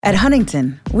At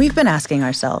Huntington, we've been asking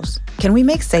ourselves, can we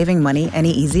make saving money any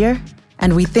easier?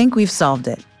 And we think we've solved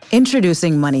it.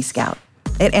 Introducing Money Scout.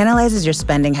 It analyzes your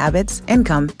spending habits,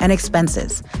 income, and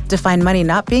expenses to find money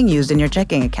not being used in your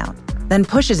checking account, then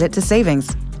pushes it to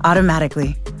savings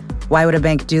automatically. Why would a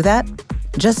bank do that?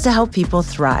 Just to help people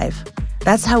thrive.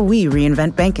 That's how we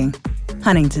reinvent banking.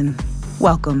 Huntington,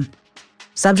 welcome.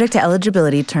 Subject to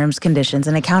eligibility, terms, conditions,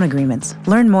 and account agreements.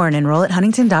 Learn more and enroll at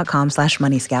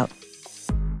huntington.com/moneyscout.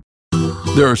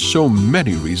 There are so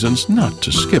many reasons not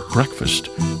to skip breakfast.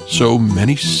 So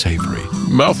many savory,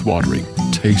 mouth-watering,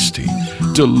 tasty,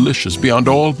 delicious beyond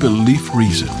all belief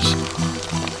reasons.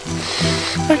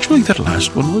 Actually, that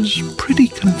last one was pretty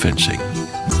convincing.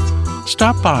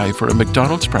 Stop by for a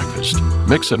McDonald's breakfast.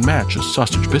 Mix and match a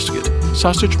sausage biscuit,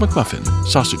 sausage McMuffin,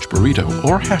 sausage burrito,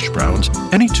 or hash browns,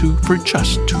 any two for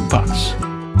just $2.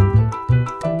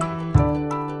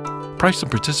 Price and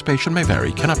participation may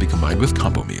vary, cannot be combined with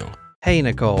combo meal. Hey,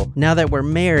 Nicole, now that we're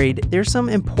married, there's some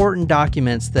important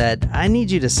documents that I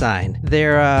need you to sign.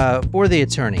 They're for the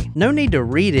attorney. No need to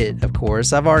read it, of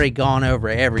course. I've already gone over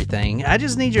everything. I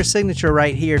just need your signature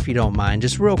right here if you don't mind,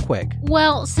 just real quick.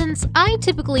 Well, since I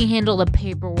typically handle the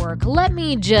paperwork, let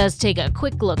me just take a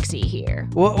quick look-see here.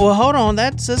 Well, hold on.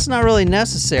 That's not really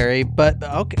necessary, but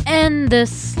okay. And the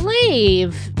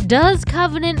slave does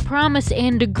covenant, promise,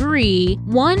 and agree,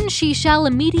 one, she shall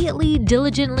immediately,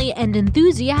 diligently, and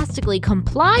enthusiastically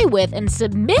comply with and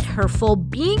submit her full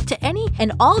being to any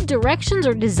and all directions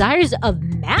or desires of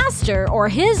master or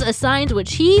his assigns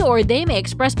which he or they may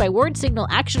express by word, signal,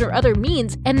 action, or other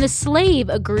means, and the slave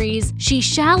agrees she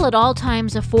shall at all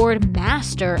times afford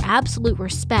master absolute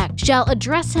respect, shall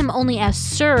address him only as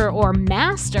sir or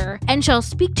master, and shall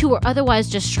speak to or otherwise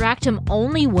distract him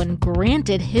only when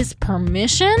granted his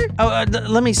permission.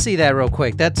 Let me see that real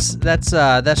quick. That's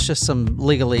just some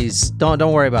legalese.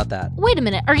 Don't worry about that. Wait a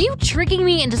minute, are you tricking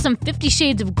me into some 50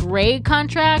 Shades of Grey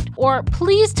contract? Or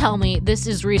please tell me this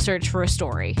is research for a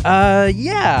story.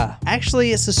 Yeah.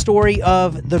 Actually, it's the story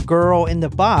of the girl in the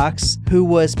box who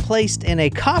was placed in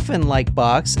a coffin-like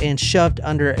box and shoved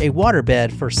under a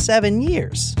waterbed for 7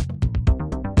 years.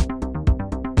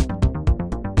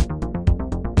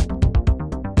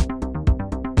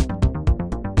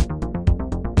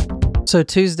 So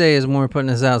Tuesday is when we're putting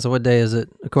this out. So what day is it,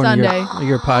 according to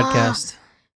your podcast?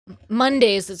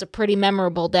 Mondays is a pretty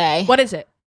memorable day. What is it?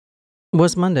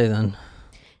 What's Monday then?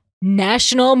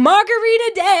 National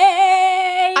Margarita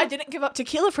Day! I didn't give up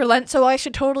tequila for Lent, so I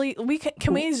should totally...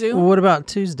 Can we Zoom? What about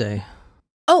Tuesday?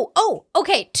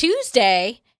 Okay.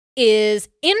 Tuesday is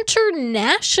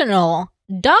International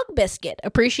Dog Biscuit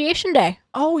Appreciation Day.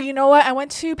 Oh, you know what? I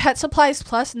went to Pet Supplies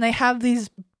Plus, and they have these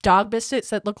dog biscuits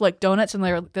that look like donuts, and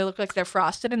they look like they're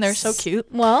frosted, and they're so cute.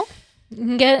 Well, you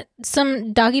can get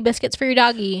some doggy biscuits for your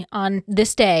doggy on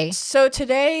this day. So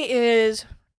today is...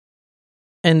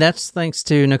 And that's thanks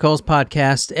to Nicole's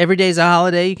podcast. Every Day's a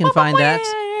Holiday. You can find that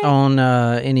on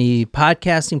any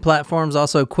podcasting platforms.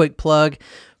 Also, quick plug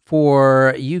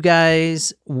for you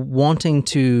guys wanting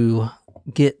to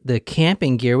get the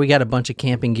camping gear. We got a bunch of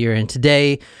camping gear in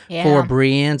today for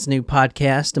Brienne's new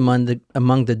podcast,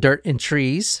 Among the Dirt and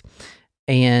Trees.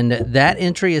 And that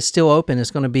entry is still open.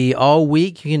 It's going to be all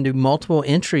week. You can do multiple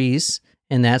entries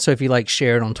in that. So if you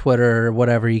share it on Twitter or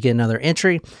whatever, you get another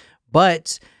entry.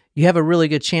 But you have a really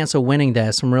good chance of winning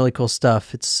that. Some really cool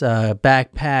stuff. It's a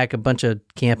backpack, a bunch of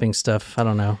camping stuff. I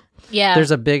don't know. Yeah.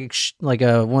 There's a big, one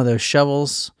of those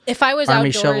shovels. If I was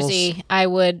Army outdoorsy, shovels. I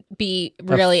would be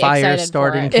really excited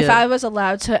for it. Kit. If I was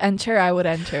allowed to enter, I would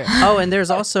enter. Oh, and there's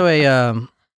also a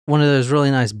one of those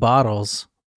really nice bottles.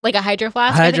 Like a Hydro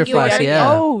Flask? Hydro Flask,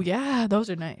 yeah. Oh, yeah. Those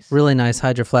are nice. Really nice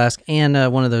Hydro Flask. And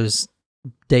one of those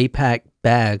day pack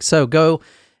bags. So go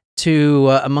to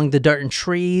Among the Dirt and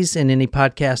Trees in any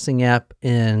podcasting app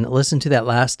and listen to that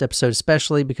last episode,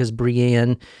 especially because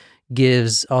Brienne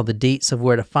gives all the deets of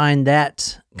where to find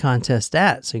that contest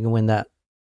at, so you can win that.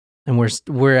 And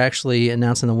we're actually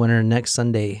announcing the winner next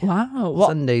Sunday. Wow. Well,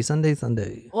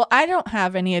 Sunday. Well, I don't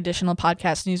have any additional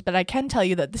podcast news, but I can tell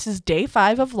you that this is day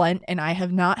 5 of Lent, and I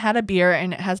have not had a beer,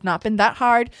 and it has not been that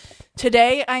hard.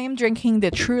 Today, I am drinking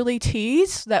the Truly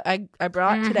Teas that I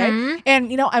brought today,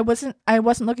 and I wasn't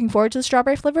looking forward to the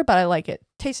strawberry flavor, but I like it.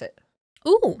 Taste it.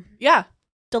 Ooh. Yeah.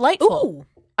 Delightful. Ooh.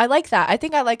 I like that. I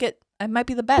think I like it. It might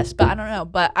be the best, but I don't know.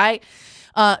 But I,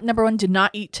 number one, did not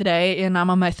eat today, and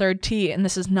I'm on my 3rd tea, and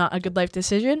this is not a good life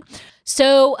decision.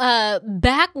 So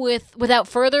back without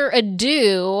further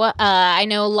ado, I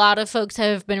know a lot of folks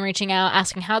have been reaching out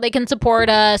asking how they can support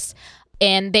us.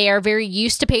 and they are very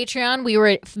used to Patreon. We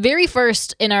were very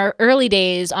first in our early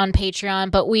days on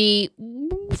Patreon, but we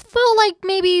felt like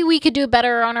maybe we could do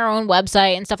better on our own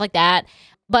website and stuff like that.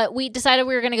 But we decided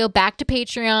we were going to go back to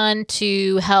Patreon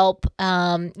to help.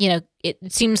 It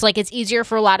seems like it's easier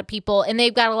for a lot of people, and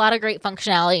they've got a lot of great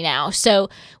functionality now. So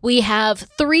we have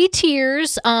 3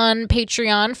 tiers on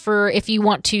Patreon for if you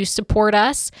want to support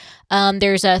us.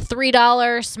 There's a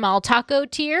 $3 small taco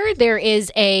tier. There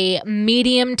is a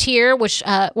medium tier, which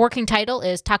working title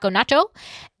is Taco Nacho.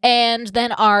 And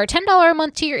then our $10 a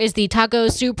month tier is the Taco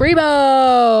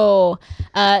Supremo.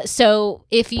 So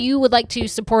if you would like to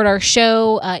support our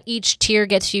show, each tier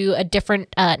gets you a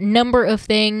different number of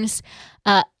things.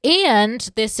 And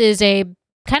this is a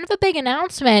kind of a big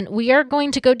announcement. We are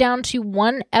going to go down to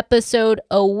 1 episode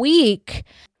a week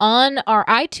on our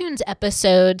iTunes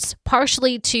episodes,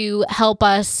 partially to help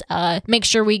us make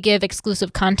sure we give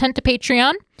exclusive content to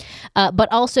Patreon, but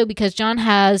also because John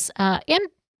has,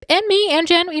 and me and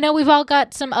Jen, we've all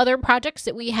got some other projects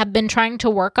that we have been trying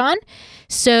to work on.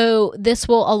 So this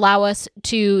will allow us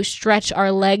to stretch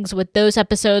our legs with those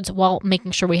episodes while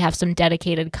making sure we have some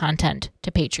dedicated content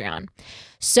to Patreon.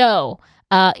 So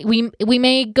we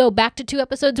may go back to 2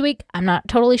 episodes a week. I'm not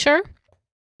totally sure.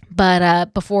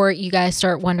 But before you guys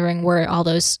start wondering where all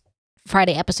those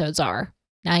Friday episodes are,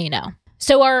 now you know.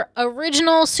 So our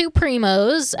original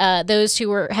Supremos, those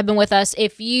who have been with us,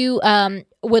 if you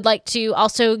would like to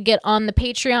also get on the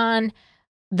Patreon,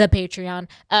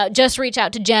 just reach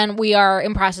out to Jen. We are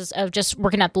in process of just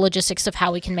working out the logistics of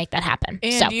how we can make that happen.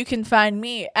 And you can find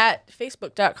me at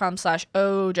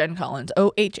facebook.com/OJenCollins,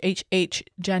 OHHH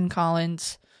Jen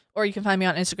Collins. Or you can find me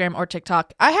on Instagram or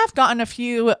TikTok. I have gotten a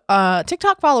few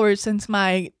TikTok followers since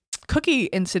my cookie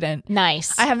incident.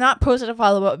 Nice. I have not posted a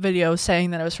follow-up video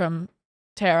saying that it was from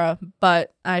Tara,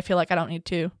 but I feel like I don't need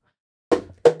to.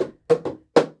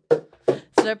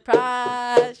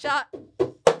 Surprise shot.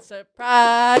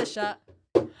 Surprise shot.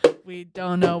 We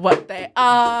don't know what they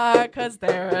are because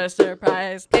they're a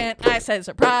surprise. And I said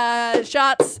surprise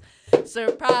shots.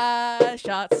 Surprise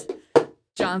shots.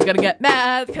 John's gonna get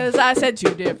mad because I said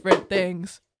 2 different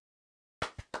things.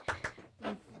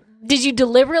 Did you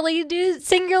deliberately do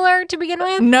singular to begin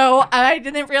with? No, I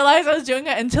didn't realize I was doing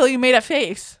it until you made a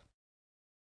face.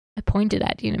 I pointed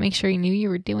at you to make sure you knew you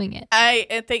were doing it.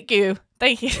 Thank you.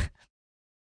 Thank you.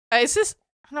 Is this...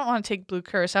 I don't want to take Blue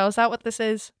Curacao. Is that what this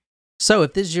is? So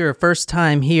if this is your first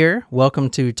time here, welcome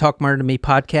to Talk Murder to Me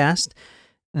podcast.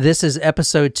 This is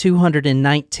episode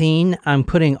 219. I'm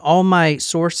putting all my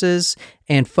sources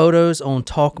and photos on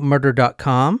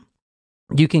talkmurder.com.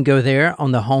 You can go there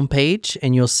on the homepage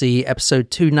and you'll see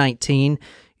episode 219.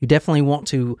 You definitely want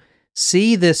to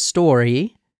see this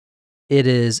story. It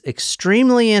is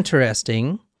extremely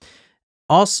interesting.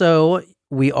 Also,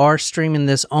 we are streaming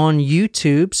this on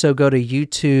YouTube, so go to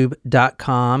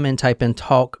youtube.com and type in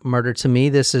Talk Murder to Me.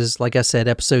 This is, like I said,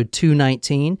 episode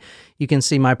 219. You can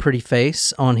see my pretty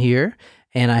face on here,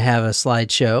 and I have a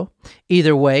slideshow.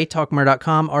 Either way,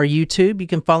 talkmurder.com or YouTube, you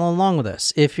can follow along with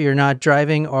us if you're not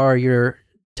driving or your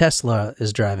Tesla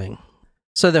is driving.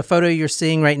 So the photo you're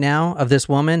seeing right now of this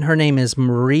woman, her name is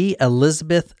Marie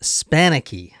Elizabeth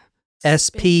Spanneke.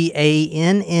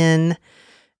 Spannhake,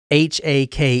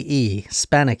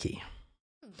 Spanneke.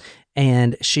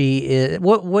 And she is,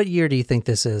 what year do you think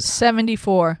this is?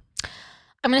 74.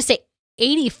 I'm going to say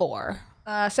 84.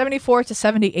 74 to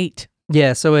 78.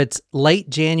 Yeah, so it's late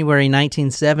January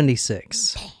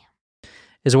 1976. Damn.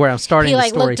 Is where I'm starting the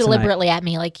story looked tonight. deliberately at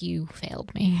me like you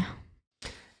failed me.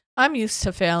 I'm used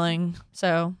to failing,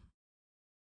 so.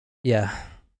 Yeah.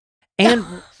 And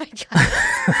Oh my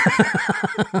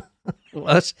God.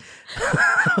 what?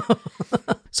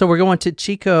 So we're going to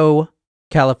Chico,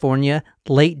 California,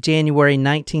 late January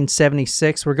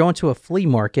 1976. We're going to a flea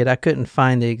market. I couldn't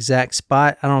find the exact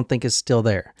spot. I don't think it's still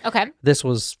there. Okay. This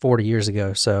was 40 years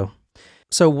ago. So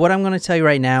what I'm going to tell you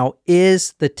right now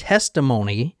is the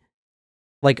testimony,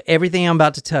 like everything I'm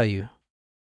about to tell you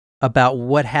about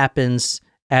what happens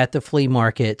at the flea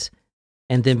market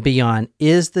and then beyond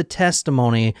is the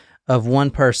testimony of one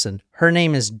person. Her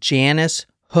name is Janice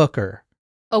Hooker.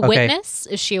 A Okay. witness?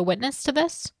 Is she a witness to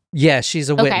this? Yeah, she's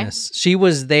a Okay. witness. She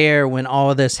was there when all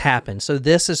of this happened. So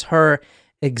this is her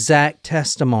exact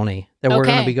testimony that we're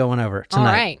going to Okay. be going over tonight.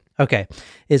 All right. Okay.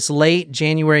 It's late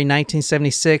January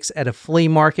 1976 at a flea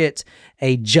market.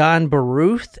 A John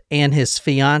Baruth and his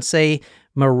fiancee,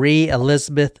 Marie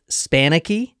Elizabeth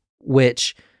Spanneke,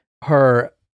 which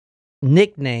her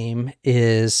nickname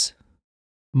is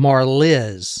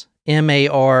Marliz,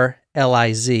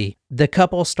 Marliz. The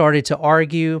couple started to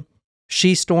argue.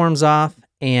 She storms off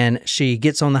and she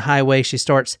gets on the highway. She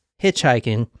starts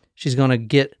hitchhiking she's going to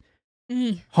get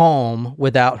home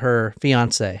without her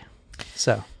fiance.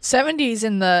 So 70s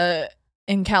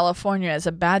in California is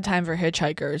a bad time for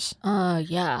hitchhikers.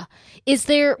 Yeah.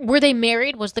 Were they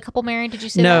married? Was the couple married? Did you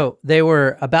say no, they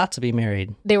were about to be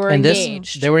married. They were And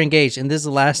engaged. They were engaged, and this is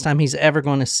the last time he's ever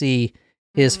going to see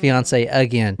his fiance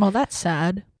again. Well, that's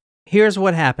sad. Here's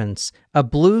what happens. A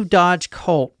blue Dodge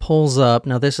Colt pulls up.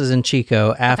 Now, this is in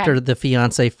Chico after the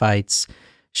fiance fights.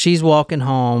 She's walking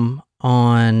home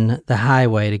on the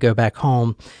highway to go back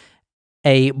home.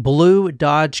 A blue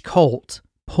Dodge Colt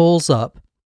pulls up,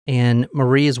 and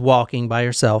Marie is walking by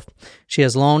herself. She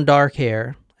has long dark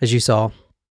hair, as you saw.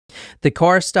 The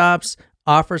car stops,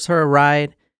 offers her a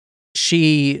ride.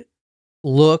 She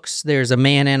looks. There's a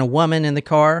man and a woman in the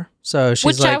car. So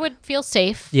she's Which I would feel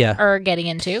safe or getting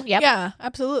into. Yep. Yeah,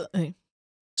 absolutely.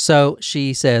 So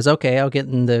she says, okay, I'll get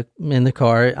in the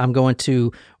car. I'm going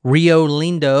to Rio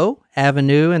Lindo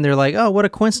Avenue. And they're like, oh, what a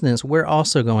coincidence. We're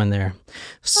also going there.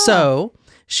 So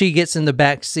she gets in the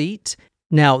back seat.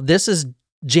 Now, this is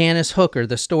Janice Hooker,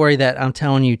 the story that I'm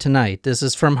telling you tonight. This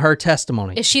is from her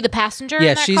testimony. Is she the passenger in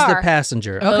Yeah, that she's car? the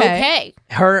passenger. Okay.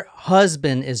 Her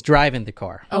husband is driving the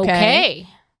car. Okay.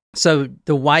 So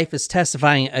the wife is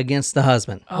testifying against the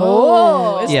husband.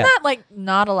 Oh, isn't Yeah. that like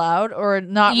not allowed or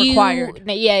not required?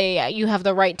 Yeah. You have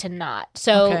the right to not.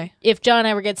 So Okay. if John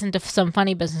ever gets into some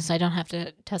funny business, I don't have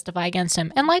to testify against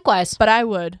him. And likewise. But I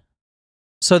would.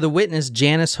 So the witness,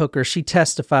 Janice Hooker, she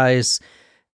testifies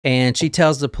and she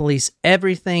tells the police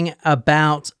everything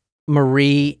about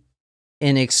Marie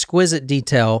in exquisite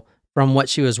detail, from what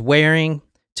she was wearing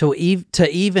to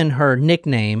even her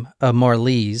nickname of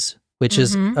Marlise, which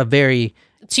is a very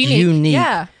It's unique. unique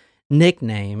Yeah.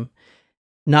 nickname.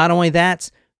 Not only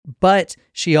that, but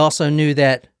she also knew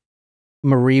that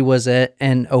Marie was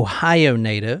an Ohio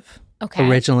native Okay.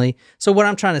 originally. So what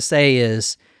I'm trying to say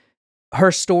is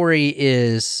her story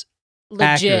is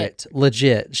accurate,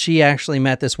 legit. She actually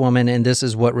met this woman, and this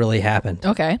is what really happened.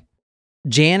 Okay.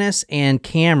 Janice and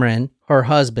Cameron, her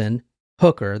husband,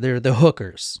 Hooker, they're the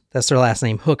Hookers. That's their last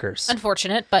name, Hookers.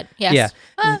 Unfortunate, but yes.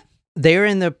 Yeah. They're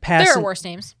in the There are worse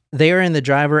names. They are in the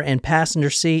driver and passenger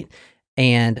seat,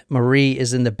 and Marie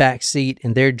is in the back seat,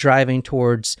 and they're driving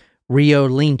towards Rio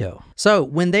Lindo. So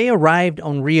when they arrived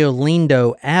on Rio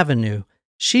Lindo Avenue,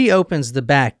 she opens the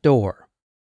back door.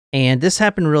 And this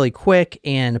happened really quick,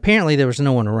 and apparently there was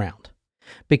no one around,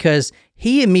 because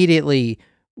he immediately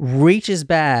reaches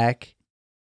back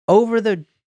over the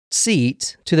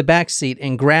seat to the back seat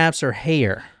and grabs her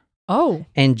hair Oh.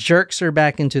 and jerks her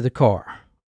back into the car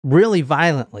really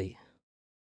violently.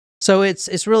 So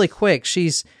it's really quick.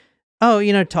 She's,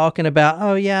 talking about,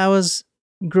 I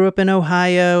grew up in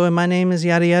Ohio and my name is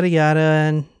yada, yada, yada.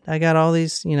 And I got all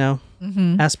these,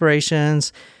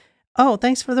 aspirations. Oh,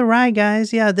 thanks for the ride,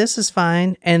 guys. Yeah, this is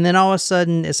fine. And then all of a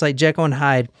sudden it's like Jekyll and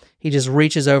Hyde. He just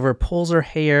reaches over, pulls her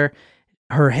hair,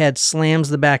 her head slams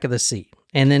the back of the seat.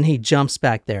 And then he jumps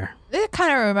back there. It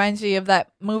kind of reminds me of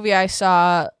that movie I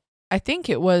saw. I think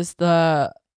it was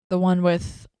the one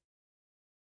with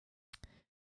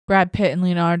Brad Pitt and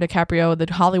Leonardo DiCaprio,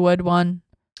 the Hollywood one.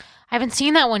 I haven't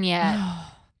seen that one yet.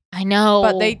 I know.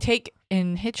 But they take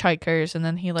in hitchhikers, and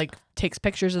then he like takes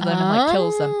pictures of them and like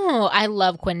kills them. Oh, I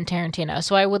love Quentin Tarantino,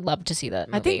 so I would love to see that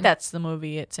movie. I think that's the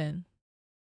movie it's in.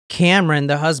 Cameron,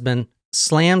 the husband,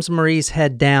 slams Marie's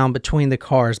head down between the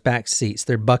car's back seats,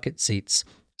 their bucket seats.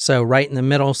 So right in the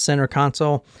middle center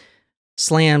console,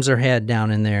 slams her head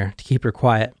down in there to keep her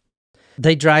quiet.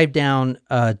 They drive down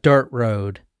a dirt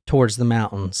road towards the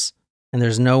mountains, and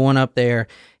there's no one up there.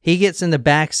 He gets in the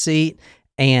back seat,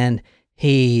 and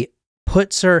he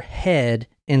puts her head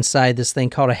inside this thing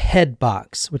called a head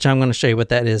box, which I'm going to show you what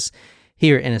that is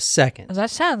here in a second. That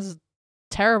sounds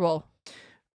terrible.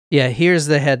 Yeah, here's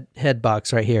the head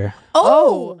box right here.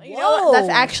 Oh, you know what? That's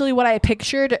actually what I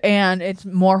pictured, and it's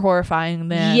more horrifying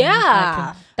than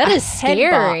Yeah, that is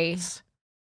scary.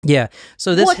 Yeah,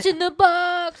 so What's in the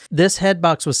box? this head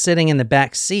box was sitting in the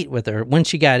back seat with her when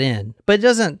she got in. But it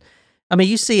doesn't, I mean,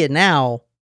 you see it now.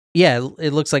 Yeah,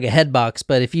 it looks like a head box,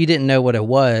 but if you didn't know what it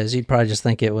was, you'd probably just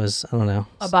think it was, I don't know.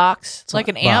 A box, It's like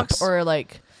a an amp, box. or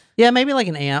like, Yeah, maybe like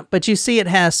an amp, but you see it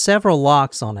has several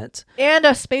locks on it. and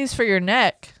a space for your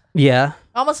neck, Yeah,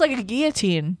 almost like a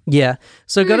guillotine. yeah.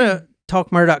 So go to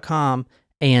talkmurder.com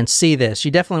and see this.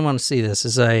 You definitely want to see this.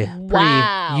 It's a pretty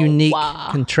Wow. unique Wow.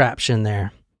 contraption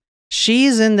there.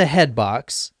 She's in the head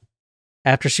box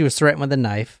after she was threatened with a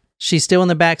knife. She's still in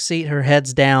the back seat. Her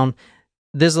head's down.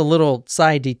 There's a little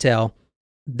side detail.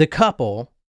 The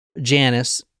couple,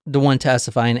 Janice, the one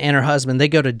testifying, and her husband, they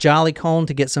go to Jolly Cone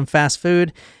to get some fast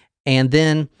food. And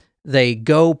then They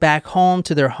go back home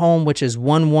to their home, which is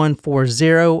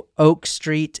 1140 Oak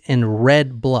Street in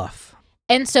Red Bluff.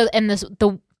 And so,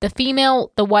 the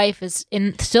female, the wife, is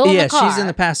still in the car. Yeah, she's in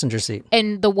the passenger seat.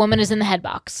 And the woman is in the head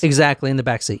box. Exactly, in the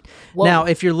back seat. Whoa. Now,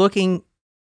 if you're looking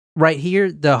right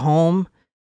here, the home,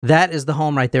 that is the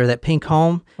home right there, that pink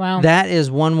home. Wow. That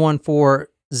is 1140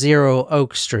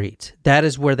 Oak Street. That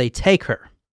is where they take her.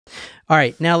 All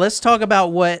right, now let's talk about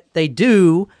what they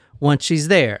do once she's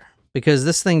there, because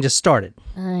this thing just started.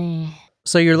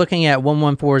 So you're looking at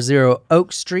 1140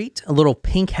 Oak Street, a little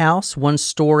pink house, 1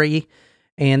 story,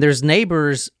 and there's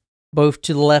neighbors both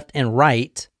to the left and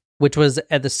right, which was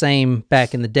at the same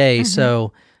back in the day.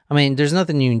 So, I mean, there's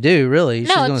nothing you can do, really.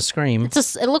 She's going to scream.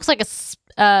 It looks like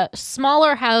a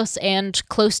smaller house and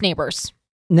close neighbors.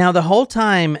 Now, the whole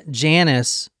time,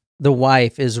 Janice, the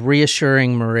wife, is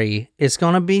reassuring Marie, it's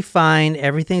going to be fine.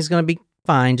 Everything's going to be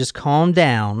fine. Just calm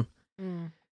down.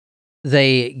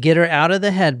 They get her out of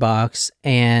the head box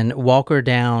and walk her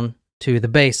down to the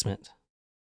basement.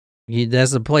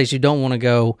 That's the place you don't want to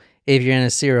go if you're in a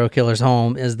serial killer's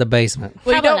home, is the basement.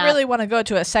 Well, you Probably don't not. really want to go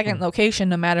to a second location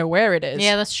no matter where it is.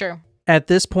 Yeah, that's true. At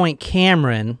this point,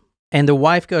 Cameron and the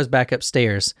wife goes back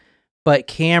upstairs, but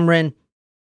Cameron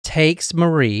takes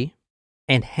Marie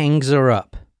and hangs her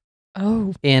up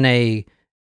Oh. in a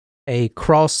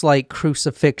cross-like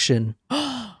crucifixion.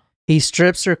 He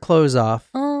strips her clothes off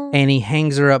and he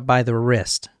hangs her up by the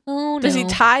wrist. Oh, no. Does he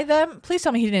tie them? Please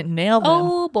tell me he didn't nail them.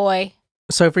 Oh, boy.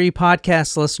 So for you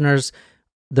podcast listeners,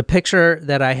 the picture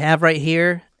that I have right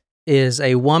here is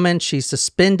a woman. She's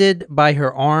suspended by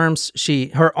her arms.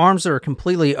 Her arms are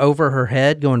completely over her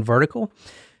head, going vertical.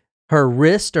 Her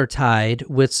wrists are tied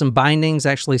with some bindings,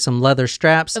 actually some leather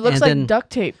straps. It looks like duct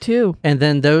tape, too. And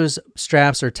then those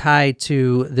straps are tied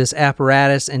to this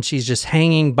apparatus, and she's just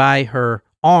hanging by her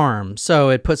arm. So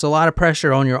it puts a lot of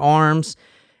pressure on your arms,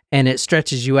 and it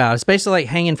stretches you out. It's basically like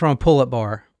hanging from a pull-up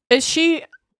bar. Is she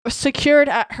secured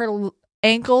at her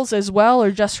ankles as well,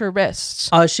 or just her wrists?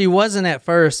 She wasn't at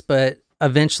first, but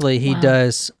eventually he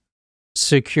does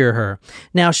secure her.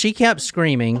 Now, she kept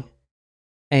screaming,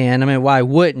 and I mean, why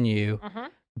wouldn't you?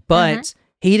 But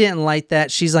he didn't like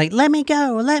that. She's like, let me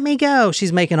go, let me go.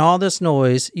 She's making all this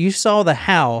noise. You saw the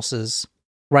houses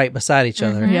right beside each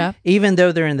other. Yeah. Even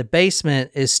though they're in the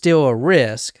basement, is still a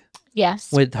risk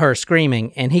Yes. with her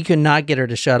screaming, and he could not get her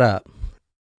to shut up.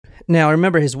 Now,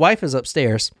 remember, his wife is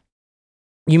upstairs.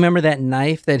 You remember that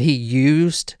knife that he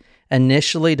used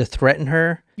initially to threaten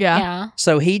her? Yeah.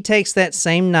 So he takes that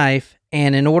same knife,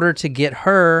 and in order to get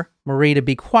her, Marie, to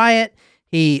be quiet,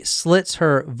 he slits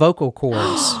her vocal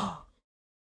cords.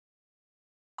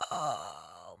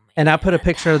 And I put a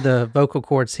picture of the vocal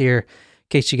cords here in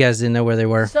case you guys didn't know where they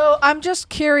were. So I'm just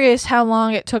curious how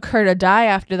long it took her to die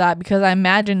after that, because I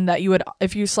imagine that you would,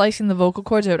 if you slicing the vocal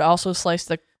cords, it would also slice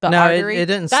the No, artery. it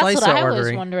didn't That's slice what the I was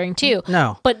artery. wondering, too.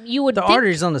 No. But you would The think,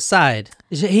 artery's on the side.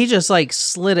 He just like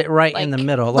slit it right in the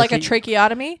middle. like a you-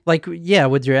 tracheotomy? Like, yeah,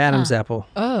 with your Adam's apple.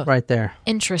 Oh. Right there.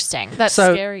 Interesting. That's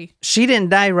So- scary. She didn't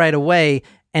die right away.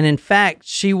 And in fact,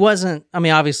 she wasn't, I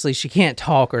mean, obviously she can't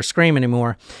talk or scream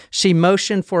anymore. She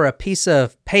motioned for a piece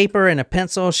of paper and a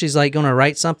pencil. She's like going to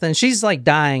write something. She's like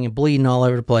dying and bleeding all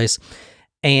over the place.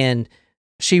 And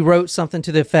she wrote something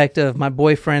to the effect of, my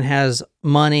boyfriend has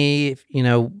money,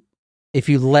 if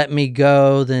you let me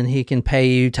go, then he can pay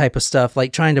you, type of stuff,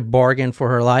 like trying to bargain for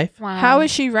her life. Wow. How is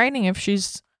she writing if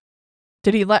she's...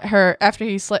 Did he let her, after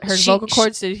he slit her vocal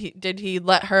cords, did he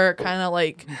let her kind of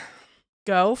like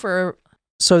go for...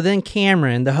 So then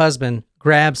Cameron, the husband,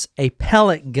 grabs a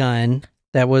pellet gun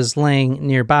that was laying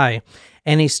nearby,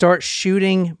 and he starts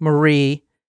shooting Marie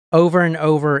over and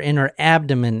over in her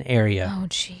abdomen area. Oh,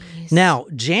 jeez. Now,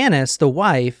 Janice, the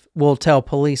wife, will tell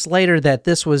police later that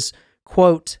this was,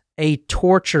 quote, a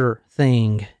torture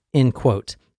thing, end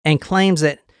quote, and claims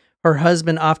that her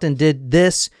husband often did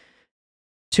this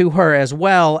to her as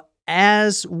well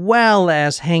as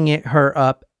hanging her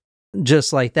up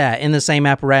just like that in the same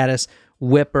apparatus,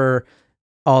 whip her,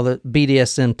 all the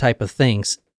BDSM type of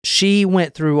things. She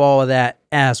went through all of that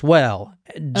as well,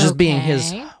 just being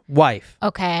his Okay. wife.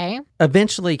 Okay.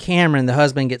 Eventually, Cameron, the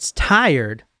husband, gets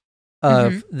tired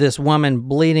of this woman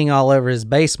bleeding all over his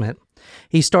basement.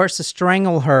 He starts to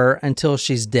strangle her until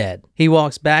she's dead. He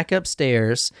walks back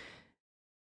upstairs.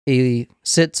 He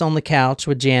sits on the couch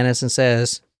with Janice and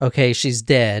says, okay, she's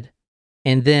dead.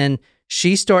 And then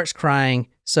she starts crying,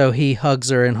 so he hugs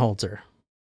her and holds her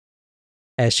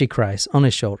as she cries on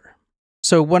his shoulder.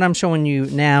 So what I'm showing you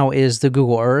now is the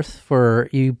Google Earth for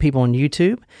you people on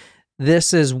YouTube.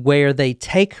 This is where they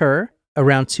take her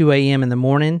around 2 a.m. in the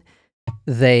morning.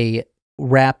 They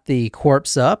wrap the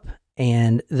corpse up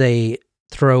and they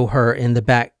throw her in the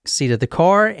back seat of the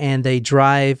car, and they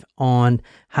drive on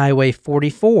Highway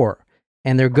 44,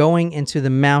 and they're going into the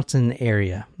mountain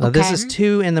area. Now, this Okay. is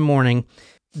 2 a.m.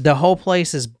 The whole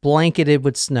place is blanketed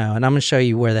with snow, and I'm going to show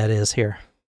you where that is here.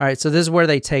 All right, so this is where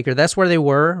they take her. That's where they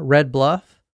were, Red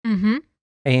Bluff, Mm-hmm.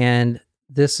 and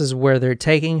this is where they're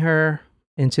taking her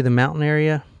into the mountain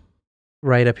area,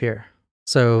 right up here.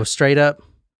 So straight up.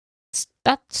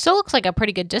 That still looks like a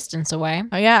pretty good distance away.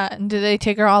 Oh yeah, and did they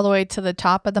take her all the way to the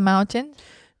top of the mountain?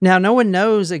 Now, no one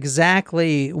knows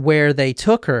exactly where they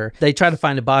took her. They tried to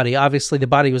find a body. Obviously, the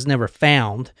body was never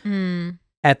found. Mm.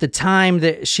 At the time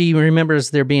that she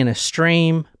remembers there being a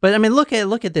stream. But I mean, look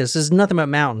at this. There's nothing but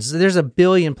mountains. There's a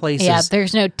billion places. Yeah,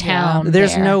 there's no town.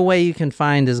 There's there. no way you can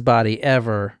find his body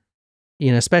ever.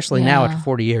 You know, especially now Yeah. after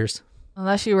 40 years.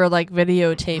 Unless you were like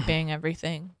videotaping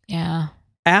everything. Yeah.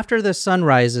 After the sun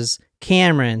rises,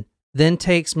 Cameron then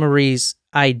takes Marie's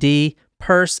ID,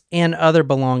 purse, and other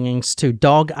belongings to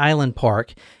Dog Island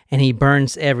Park, and he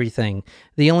burns everything.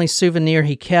 The only souvenir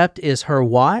he kept is her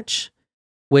watch,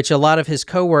 which a lot of his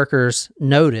coworkers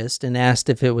noticed and asked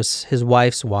if it was his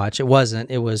wife's watch. It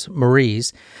wasn't. It was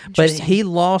Marie's. But Interesting. he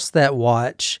lost that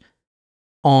watch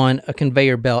on a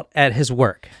conveyor belt at his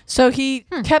work. So he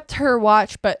kept her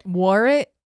watch but wore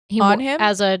it He on wo- him?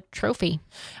 as a trophy.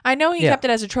 I know he Yeah. kept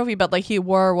it as a trophy, but like he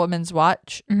wore a woman's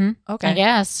watch. Mm-hmm. Okay. I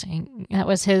guess that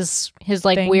was his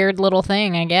like Thing. weird little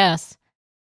thing. I guess.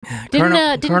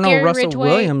 Didn't Colonel Gary Russell Ridgway-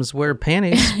 Williams wear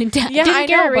panties. Yeah, Didn't I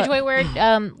Gary know, but- Ridgway wear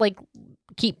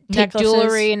take Necklaces.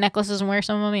 jewelry and necklaces and wear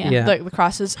some of them? Yeah. Yeah. The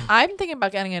crosses. I'm thinking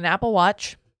about getting an Apple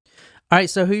Watch. All right,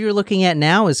 so who you're looking at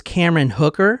now is Cameron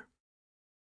Hooker.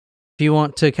 If you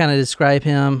want to kind of describe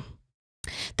him.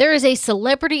 There is a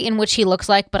celebrity in which he looks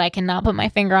like, but I cannot put my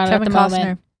finger on Kevin it at the Costner.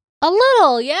 moment. A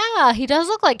little, yeah. He does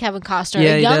look like Kevin Costner.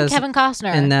 Yeah, a he young does. Kevin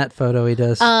Costner. In that photo, he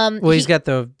does. Well, he's got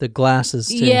the glasses,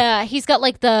 too. Yeah, he's got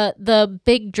like the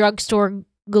big drugstore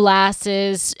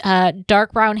glasses,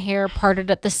 dark brown hair parted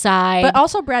at the side. But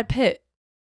also Brad Pitt.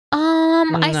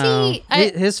 I No. see.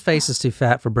 His face is too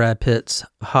fat for Brad Pitt's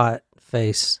hot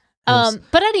face.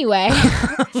 But anyway,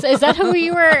 so is that who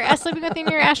you were sleeping with in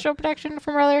your astral protection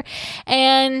from earlier?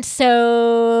 And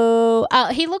so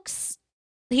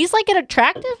he's like an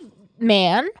attractive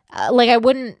man. Like I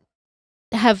wouldn't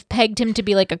have pegged him to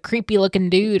be like a creepy looking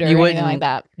dude or You anything wouldn't- like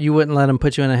that. You wouldn't let him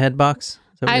put you in a head box?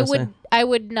 Is that what I you're would saying? I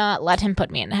would not let him put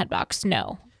me in a head box.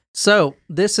 No. So,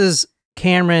 this is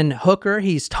Cameron Hooker.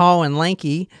 He's tall and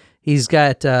lanky. He's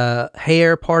got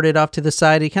hair parted off to the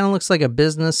side. He kind of looks like a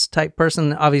business type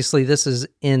person. Obviously, this is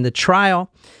in the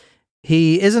trial.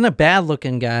 He isn't a bad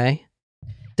looking guy.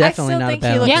 Definitely I still not a think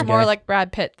bad he looking looks guy. more like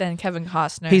Brad Pitt than Kevin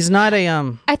Costner. He's not a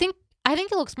I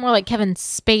think it looks more like Kevin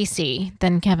Spacey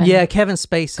than Kevin Kevin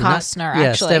Spacey. Costner, yeah,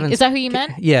 actually. Steven- Is that who you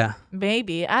meant? Yeah.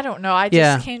 Maybe. I don't know. I just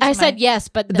Yeah. came to I my- said yes,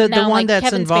 but The now, one like, that's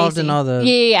Kevin involved in Spacey. all the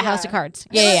yeah, House of Cards.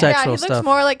 Yeah. Sexual he looks stuff.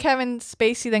 more like Kevin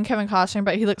Spacey than Kevin Costner,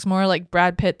 but he looks more like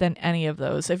Brad Pitt than any of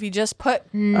those. If you just put,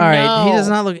 All right, he does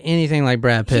not look anything like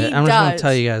Brad Pitt. He I'm just going to does.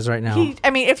 tell you guys right now. I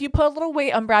mean, if you put a little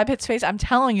weight on Brad Pitt's face, I'm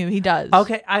telling you, he does.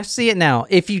 Okay, I see it now.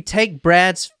 If you take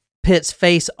Brad Pitt's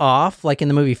face off, like in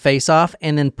the movie Face Off,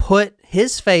 and then put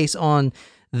his face on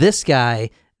this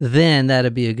guy, then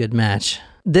that'd be a good match.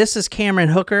 This is Cameron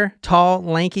Hooker, tall,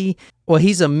 lanky. Well,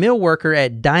 he's a mill worker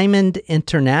at Diamond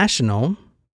International,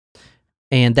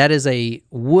 and that is a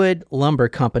wood lumber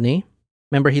company.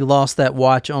 Remember, he lost that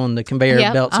watch on the conveyor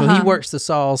Yep, belt, so he works the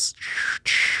saws,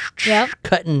 Yep.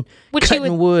 cutting Which you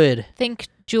would wood. think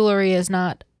jewelry is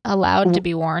not allowed to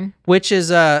be worn. Which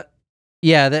is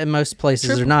yeah, that in most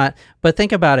places are not. But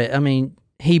think about it. I mean,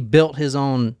 he built his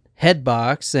own head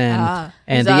box and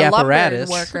He's the a lumber apparatus.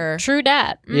 worker. True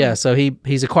dat. Yeah, so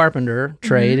he's a carpenter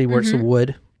trade. He works with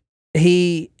wood.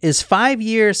 He is 5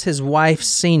 years his wife's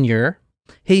senior.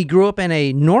 He grew up in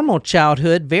a normal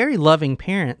childhood, very loving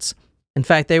parents. In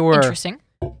fact, they were Interesting.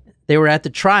 at the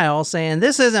trial saying,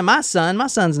 "This isn't my son. My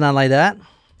son's not like that."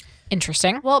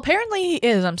 Interesting. Well, apparently he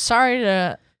is. I'm sorry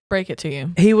to break it to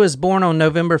you. He was born on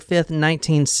November 5th,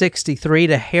 1963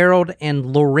 to Harold and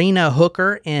Lorena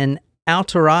Hooker in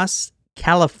Altaras,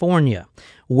 California.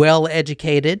 Well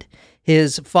educated.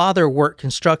 His father worked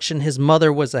construction. His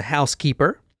mother was a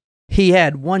housekeeper. He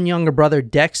had one younger brother,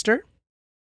 Dexter.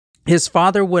 His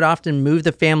father would often move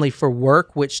the family for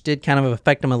work, which did kind of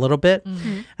affect him a little bit.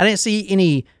 I didn't see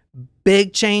any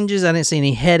big changes. I didn't see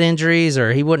any head injuries,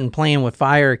 or he wasn't playing with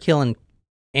fire or killing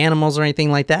animals or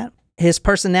anything like that. His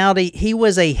personality, he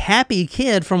was a happy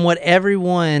kid from what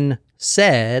everyone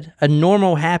said, a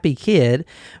normal happy kid.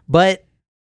 But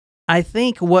I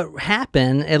think what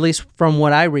happened, at least from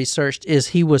what I researched, is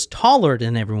he was taller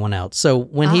than everyone else. So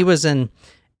when he was in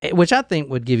which I think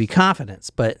would give you confidence.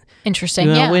 But Interesting.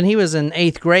 you know, Yeah. when he was in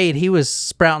 8th grade, he was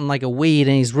sprouting like a weed,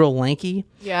 and he's real lanky.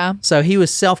 Yeah. So he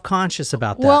was self-conscious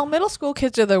about that. Well, middle school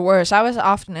kids are the worst. I was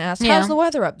often asked, Yeah. how's the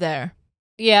weather up there?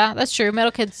 Yeah, that's true.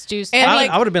 Middle kids do. And, I,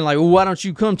 like- I would have been like, well, why don't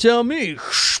you come tell me?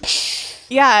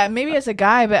 Yeah, maybe as a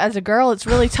guy, but as a girl, it's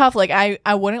really tough. Like, I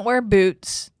wouldn't wear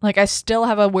boots. Like, I still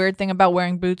have a weird thing about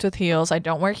wearing boots with heels. I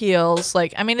don't wear heels.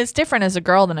 Like, I mean, it's different as a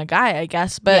girl than a guy, I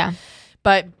guess. But Yeah.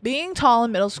 but being tall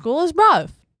in middle school is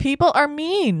rough. People are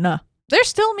mean. They're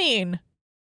still mean.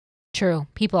 True.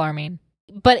 People are mean.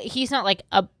 But he's not like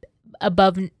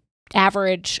above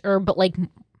average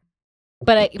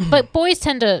but boys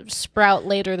tend to sprout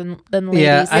later than ladies.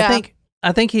 Yeah, Yeah.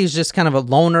 I think he's just kind of a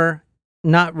loner,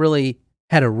 not really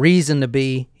had a reason to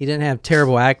be. He didn't have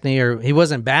terrible acne, or he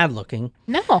wasn't bad looking.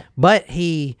 No. But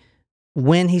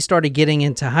when he started getting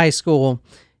into high school,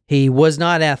 he was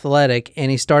not athletic,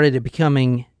 and he started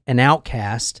becoming an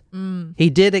outcast. He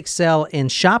did excel in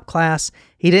shop class.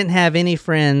 He didn't have any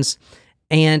friends.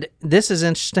 And this is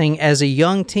interesting. As a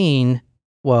young teen,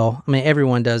 well, I mean,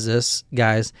 everyone does this,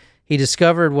 guys. He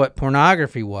discovered what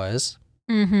pornography was,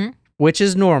 Mm-hmm. which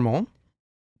is normal.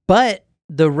 But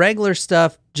the regular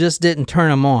stuff just didn't turn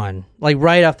him on, like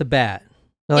right off the bat.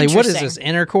 They're like, what is Interesting. this,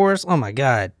 intercourse? Oh my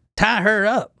God, tie her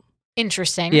up.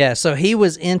 Interesting. Yeah, so he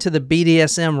was into the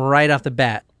BDSM right off the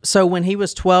bat. So when he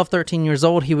was 12, 13 years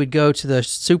old, he would go to the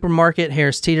supermarket,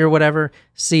 Harris Teeter, whatever,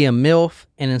 see a MILF,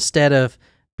 and instead of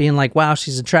being like, wow,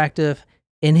 she's attractive,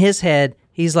 in his head,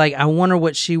 he's like, I wonder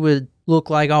what she would look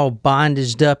like all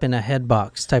bondaged up in a head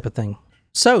box type of thing.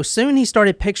 So soon he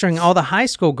started picturing all the high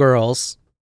school girls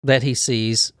that he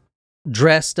sees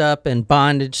dressed up in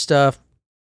bondage stuff,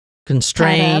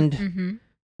 constrained,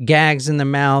 Mm-hmm. gags in the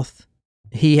mouth.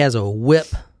 He has a whip.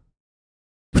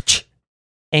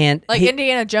 And Like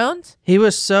Indiana Jones? he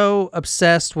was so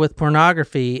obsessed with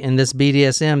pornography and this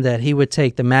BDSM that he would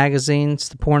take the magazines,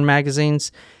 the porn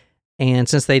magazines, and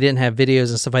since they didn't have videos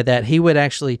and stuff like that, he would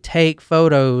actually take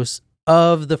photos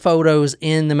of the photos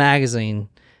in the magazine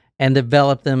and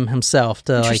develop them himself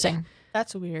to Interesting.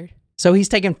 That's weird. So he's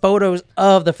taking photos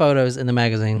of the photos in the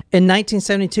magazine. In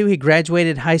 1972, he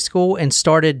graduated high school and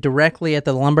started directly at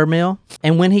the lumber mill.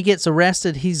 And when he gets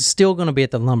arrested, he's still going to be at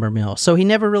the lumber mill. So he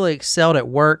never really excelled at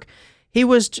work. He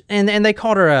was, and they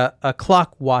called her a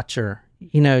clock watcher.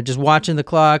 You know, just watching the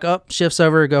clock. Up, shifts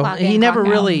over, go. Clock He in, never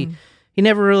clock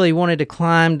out. really wanted to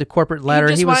climb the corporate ladder.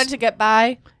 He just wanted to get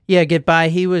by. Get by.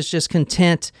 He was just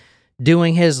content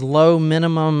doing his low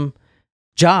minimum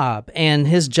job, and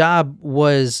his job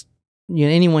was, you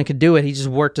know, anyone could do it. He just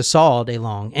worked a saw all day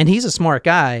long, and he's a smart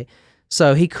guy,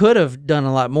 so he could have done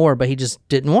a lot more, but he just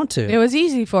didn't want to. It was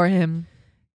easy for him.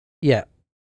 Yeah.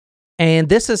 And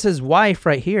this is his wife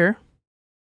right here,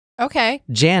 Okay.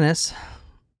 Janice.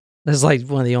 This is like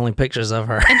one of the only pictures of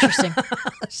her. Interesting.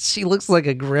 She looks like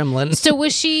a gremlin. So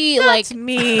was she That's like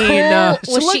mean.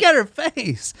 cool? Was Look she? at her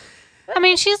face. I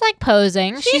mean, she's like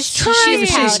posing. She's trying. She's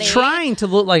pouty. trying to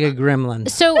look like a gremlin.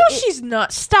 So No, she's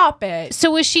not. Stop it. So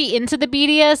was she into the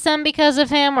BDSM because of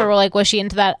him, or like was she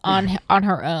into that on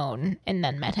her own and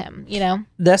then met him? You know,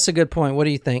 That's a good point. What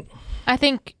do you think? I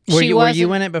think Were she you was.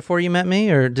 in it before you met me,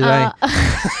 or did I?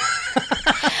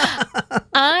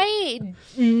 I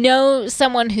know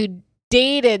someone who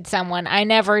dated someone. I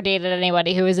never dated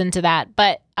anybody who was into that,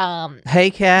 but Hey,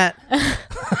 Kat.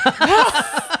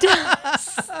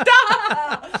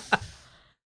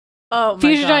 Oh my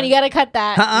Future God. John, you gotta cut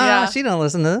that. Yeah. She don't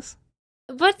listen to this.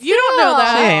 But You don't know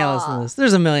that. She still. ain't listening to this.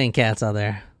 There's a million cats out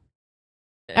there.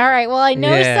 All right. Well, I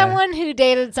know Yeah. someone who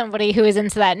dated somebody who was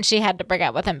into that, and she had to break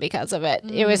up with him because of it.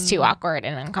 It was too awkward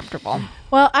and uncomfortable.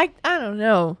 Well, I don't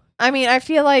know. I mean, I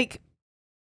feel like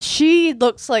she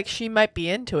looks like she might be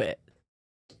into it.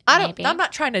 Maybe. I'm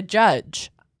not trying to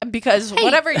judge because Hey,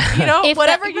 whatever if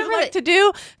whatever that- you remember like to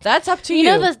do, that's up to you.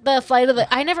 You know the flight of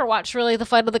the. I never watched really the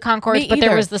flight of the Conchords, Me but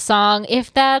there either. was the song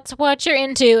 "If That's What You're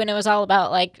Into," and it was all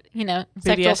about like sexual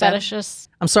BDSM. fetishes.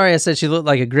 I'm sorry I said she looked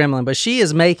like a gremlin, but she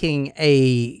is making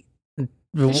a.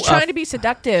 She's trying to be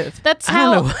seductive. That's I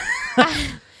how don't know.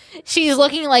 she's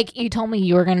looking. Like you told me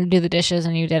you were going to do the dishes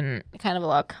and you didn't. Kind of a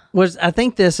look. I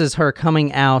think this is her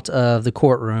coming out of the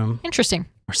courtroom Interesting.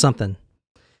 or something.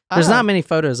 There's Oh. not many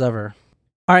photos of her.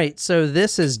 All right, so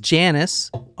this is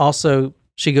Janice. Also,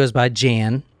 she goes by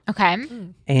Jan, Okay.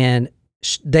 and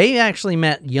they actually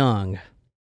met young.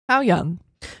 How young?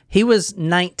 He was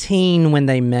 19 when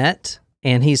they met,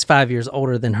 and he's 5 years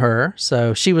older than her.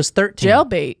 So she was 13.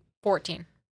 Jailbait. 14.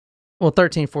 Well,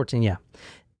 13, 14, yeah.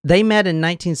 They met in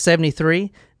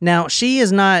 1973. Now, she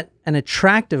is not an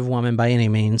attractive woman by any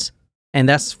means, and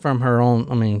that's from her own,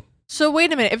 So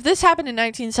wait a minute. If this happened in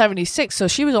 1976, so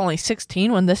she was only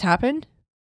 16 when this happened?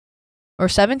 Or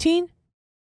 17?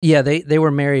 Yeah, they were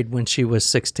married when she was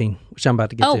 16, which I'm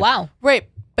about to get to. Oh, wow. Right.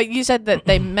 But you said that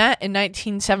they met in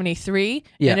 1973.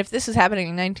 Yeah. And if this is happening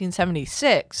in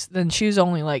 1976, then she was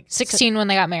only like 16 when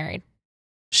they got married.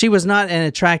 She was not an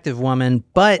attractive woman,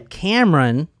 but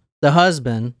Cameron, the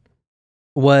husband,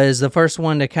 was the first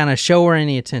one to kind of show her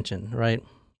any attention, right?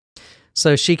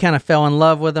 So she kind of fell in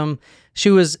love with him. She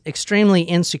was extremely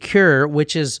insecure,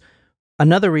 which is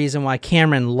another reason why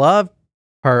Cameron loved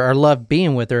her or loved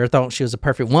being with her, or thought she was a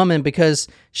perfect woman, because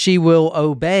she will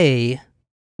obey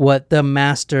what the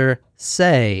master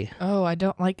say. Oh, I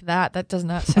don't like that. That does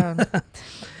not sound... All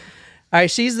right,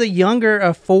 she's the younger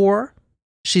of 4.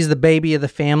 She's the baby of the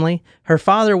family. Her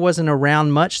father wasn't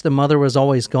around much. The mother was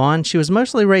always gone. She was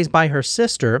mostly raised by her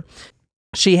sister.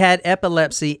 She had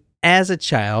epilepsy as a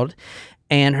child,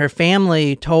 and her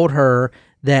family told her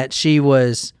that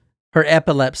her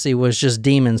epilepsy was just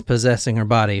demons possessing her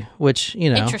body, which, you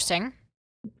know. Interesting.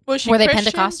 Was she Were they Christian?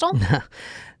 Pentecostal?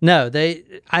 No, they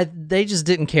just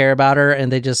didn't care about her,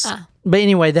 and they just... But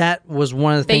anyway, that was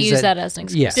one of the They things use that as an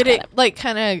excuse. Yeah. Did it like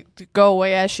kind of go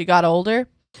away as she got older?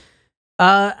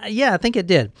 Yeah, I think it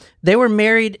did. They were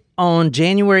married on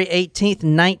January 18th,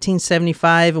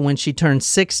 1975. When she turned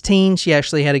 16, she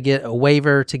actually had to get a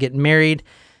waiver to get married.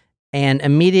 And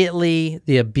immediately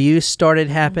the abuse started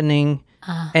happening.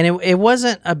 And it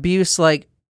wasn't abuse like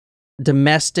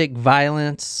domestic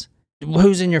violence.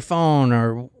 Who's in your phone,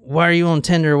 or why are you on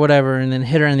Tinder or whatever, and then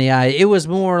hit her in the eye. It was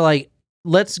more like,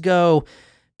 let's go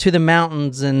to the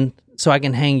mountains and so I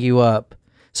can hang you up.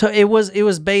 So it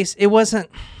wasn't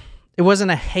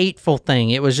a hateful thing.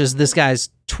 It was just this guy's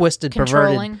twisted,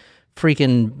 Controlling. perverted,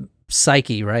 freaking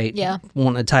psyche, right? Yeah.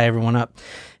 Wanting to tie everyone up.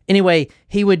 Anyway,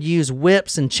 he would use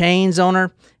whips and chains on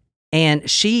her, and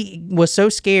she was so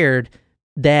scared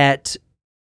that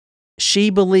she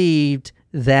believed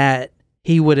that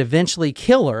he would eventually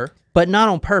kill her, but not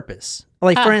on purpose.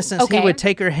 Like, for instance, okay. he would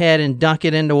take her head and dunk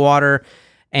it into water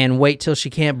and wait till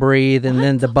she can't breathe, and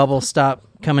then the bubbles stop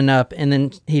coming up, and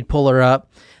then he'd pull her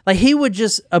up. Like, he would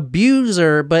just abuse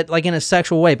her, but like in a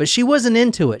sexual way. But she wasn't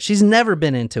into it. She's never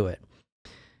been into it.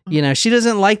 You know, she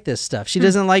doesn't like this stuff. She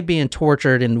doesn't like being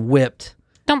tortured and whipped.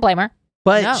 Don't blame her.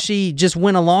 But No. she just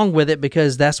went along with it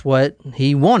because that's what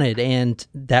he wanted, and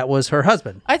that was her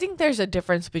husband. I think there's a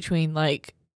difference between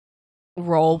like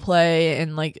role play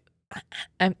and like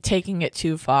I'm taking it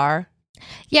too far.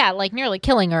 Yeah, like nearly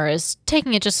killing her is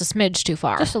taking it just a smidge too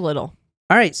far. Just a little.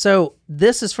 All right, so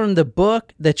this is from the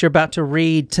book that you're about to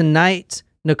read tonight,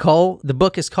 Nicole. The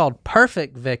book is called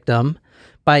Perfect Victim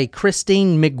by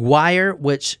Christine McGuire,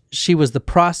 which she was the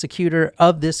prosecutor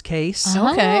of this case.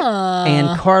 Okay.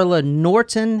 And Carla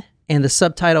Norton, and the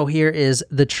subtitle here is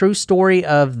The True Story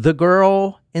of the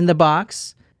Girl in the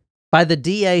Box by the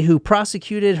DA who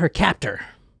prosecuted her captor.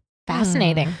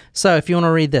 Fascinating. So if you want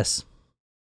to read this.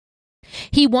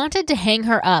 He wanted to hang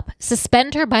her up,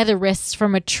 suspend her by the wrists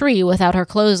from a tree without her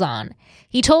clothes on.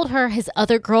 He told her his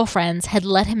other girlfriends had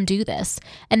let him do this,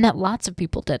 and that lots of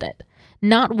people did it.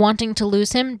 Not wanting to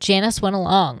lose him, Janice went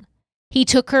along. He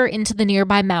took her into the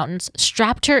nearby mountains,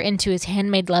 strapped her into his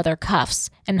handmade leather cuffs,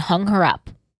 and hung her up.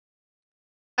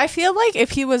 I feel like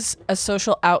if he was a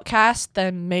social outcast,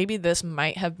 then maybe this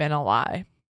might have been a lie.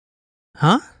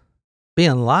 Huh? Being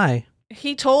a lie.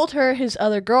 He told her his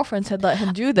other girlfriends had let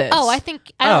him do this. Oh, I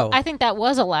think that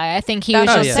was a lie. I think he was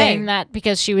That's just what I'm saying saying. that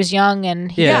because she was young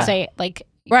and he Yeah. would say like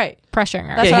right. pressuring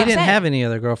her. That's Yeah, what he I'm didn't saying. have any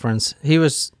other girlfriends. He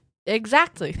was,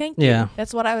 Exactly. Thank you. Yeah.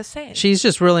 That's what I was saying. she's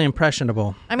just really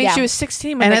impressionable. I mean, Yeah. she was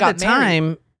 16 when And they at got the married.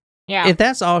 time, Yeah. if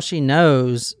that's all she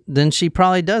knows, then she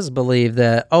probably does believe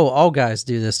that, oh, all guys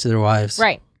do this to their wives.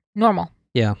 Right. Normal.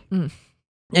 Yeah. Mm.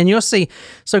 And you'll see.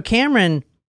 So Cameron,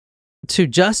 to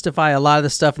justify a lot of the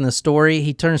stuff in the story,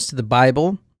 he turns to the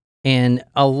Bible. And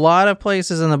a lot of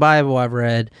places in the Bible I've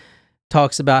read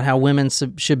talks about how women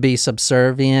should be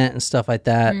subservient and stuff like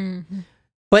that. Mhm.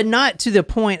 But not to the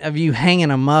point of you hanging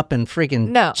them up and freaking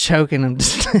No. choking them.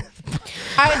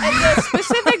 And the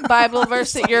specific Bible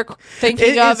verse that you're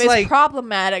thinking of It's is like-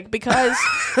 problematic because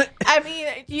I mean,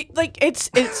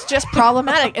 it's just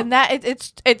problematic, and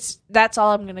that's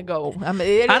all I'm gonna go. I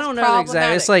I don't know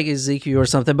exactly. It's like Ezekiel or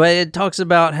something, but it talks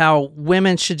about how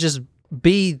women should just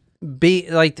be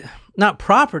like, not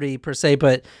property per se,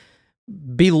 but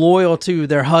be loyal to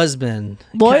their husband.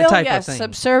 loyal, type yes, of thing.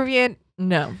 subservient,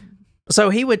 no. So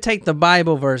he would take the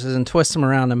Bible verses and twist them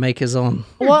around to make his own.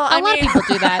 Well, A lot of people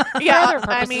do that for yeah, other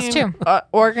I purposes mean, too.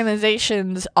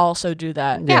 Organizations also do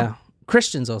that. Yeah.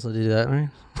 Christians also do that, right?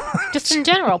 Just in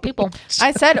general, people.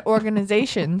 I said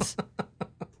organizations.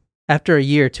 after a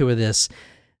year or two of this,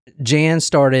 Jan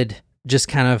started just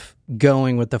kind of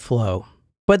going with the flow.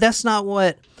 But that's not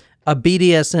what a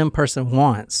BDSM person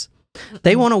wants.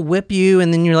 They want to whip you,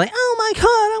 and then you're like, oh my God,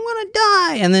 I'm going to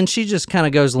die. And then she just kind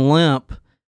of goes limp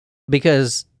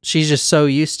because she's just so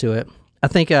used to it. I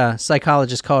think a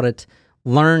psychologist called it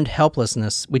learned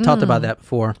helplessness. We talked about that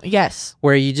before. Yes.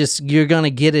 Where you're going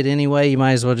to get it anyway. You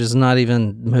might as well just not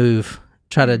even move,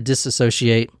 try to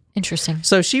disassociate. Interesting.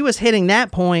 So she was hitting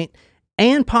that point,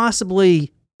 and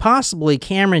possibly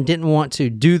Cameron didn't want to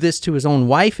do this to his own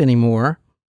wife anymore.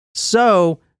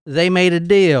 So they made a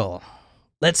deal.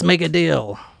 Let's make a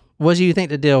deal. What do you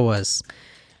think the deal was?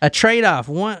 A trade-off.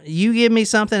 One, you give me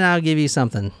something, I'll give you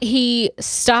something. He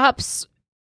stops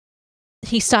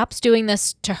doing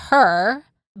this to her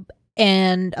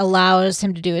and allows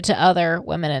him to do it to other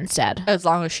women instead. As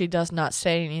long as she does not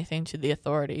say anything to the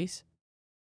authorities.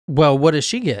 Well, what does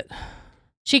she get?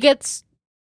 She gets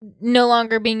no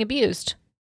longer being abused.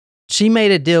 She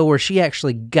made a deal where she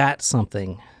actually got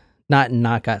something,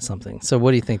 not got something. So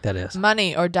what do you think that is?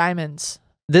 Money or diamonds.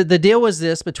 The deal was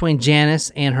this between Janice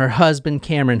and her husband,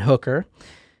 Cameron Hooker.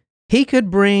 He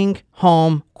could bring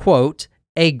home, quote,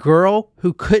 a girl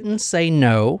who couldn't say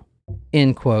no,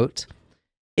 end quote,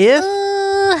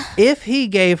 if he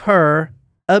gave her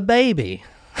a baby.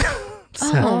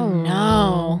 Oh,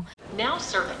 no. Now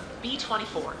serving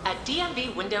B24 at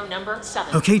DMV window number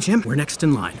 7. Okay, Jim, we're next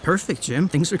in line. Perfect, Jim.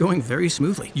 Things are going very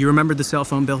smoothly. You remembered the cell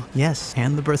phone bill? Yes,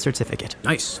 and the birth certificate.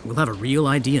 Nice. We'll have a real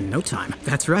ID in no time.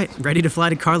 That's right. Ready to fly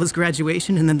to Carla's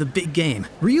graduation and then the big game.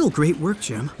 Real great work,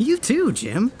 Jim. You too,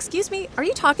 Jim. Excuse me, are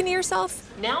you talking to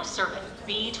yourself? Now serving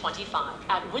B25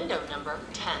 at window number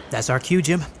 10. That's our cue,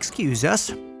 Jim. Excuse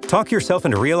us. Talk yourself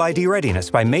into Real ID readiness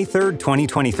by May 3rd,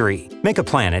 2023. Make a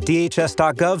plan at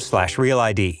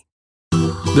dhs.gov/RealID.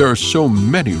 There are so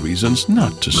many reasons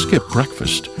not to skip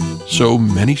breakfast. So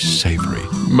many savory,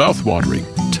 mouth-watering,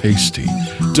 tasty,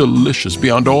 delicious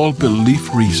beyond all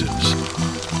belief reasons.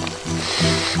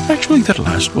 Actually, that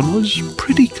last one was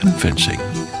pretty convincing.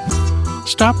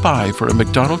 Stop by for a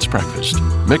McDonald's breakfast.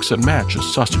 Mix and match a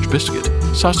sausage biscuit,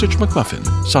 sausage McMuffin,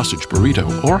 sausage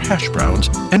burrito, or hash browns,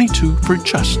 any two for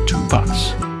just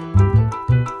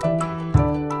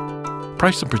 $2.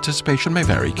 Price and participation may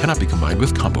vary, cannot be combined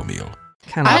with combo meal.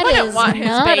 I wouldn't want his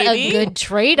not baby. a good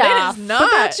trade-off. It is not.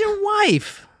 But that's your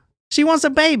wife. She wants a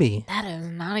baby. That is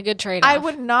not a good trade-off. I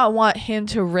would not want him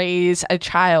to raise a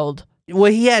child.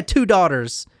 Well, he had 2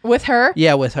 daughters. With her?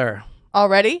 Yeah, with her.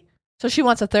 Already? So she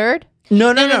wants a third?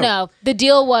 No. The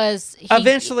deal was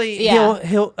Eventually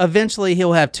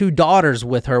he'll have 2 daughters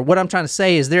with her. What I'm trying to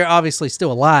say is they're obviously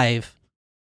still alive.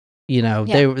 You know,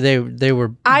 Yeah. they're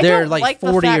like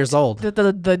 40 years old.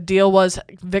 The deal was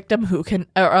victim who can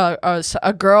or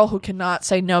a girl who cannot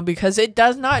say no, because it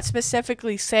does not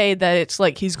specifically say that it's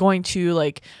like he's going to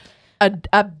like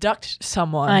abduct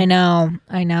someone. I know.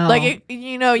 Like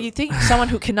you think someone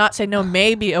who cannot say no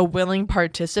may be a willing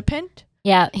participant.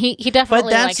 Yeah, he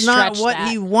definitely. But that's not what that.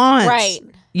 he wants. Right.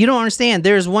 You don't understand.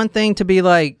 There's one thing to be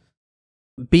like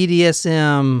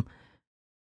BDSM.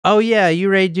 Oh yeah, you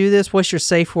ready to do this? What's your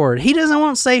safe word? He doesn't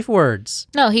want safe words.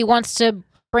 No, he wants to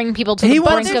bring people to the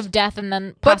brink of death and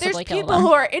then But possibly there's kill people them.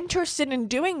 who are interested in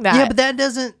doing that. Yeah, but that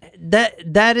doesn't.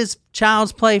 That is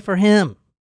child's play for him.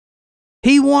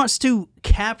 He wants to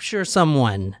capture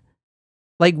someone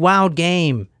like wild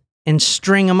game and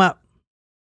string them up,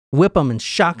 whip them and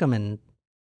shock them and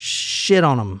shit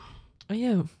on them.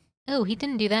 Ew. Oh, he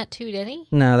didn't do that too, did he?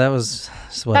 No, that was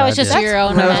what That I was just did. your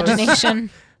own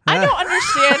imagination. I don't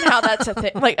understand how that's a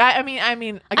thing. Like, I mean,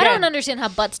 again, I don't understand how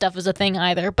butt stuff is a thing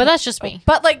either, but that's just me.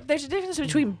 But like, there's a difference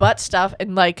between butt stuff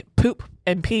and like poop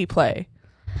and pee play.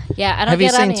 Yeah, I don't Have you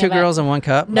get seen any 2 of it. Girls in One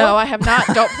Cup? No, I have not.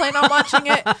 Don't plan on watching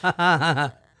it.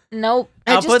 Nope.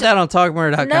 I'll put that on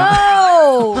talkmurder.com.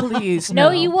 No, Please,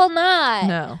 no, you will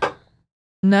not.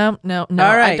 No. All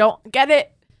I right. don't get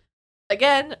it.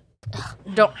 Again,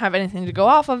 don't have anything to go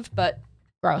off of, but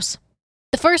Gross.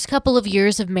 The first couple of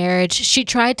years of marriage, she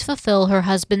tried to fulfill her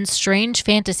husband's strange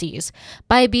fantasies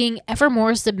by being ever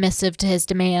more submissive to his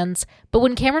demands. But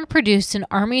when Cameron produced an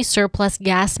army surplus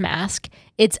gas mask,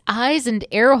 its eyes and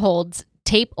air holes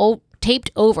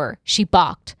taped over, she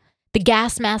balked. The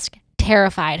gas mask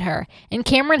terrified her, and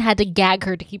Cameron had to gag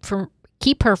her to keep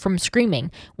her from screaming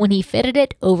when he fitted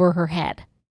it over her head.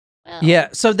 Well, Yeah,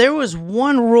 so there was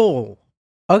one rule.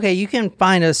 Okay, you can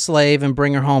find a slave and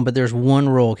bring her home, but there's one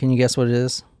rule. Can you guess what it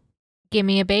is? give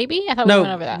me a baby? I thought we went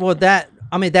over that. Well,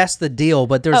 that's the deal,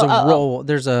 but there's a rule.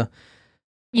 There's a...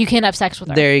 You can't have sex with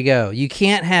her. There you go. You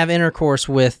can't have intercourse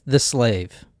with the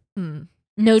slave.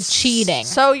 No cheating.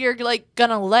 So you're like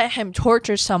gonna let him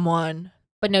torture someone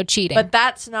But no cheating. But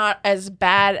that's not as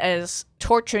bad as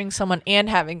torturing someone and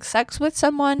having sex with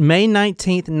someone. May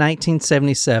 19th,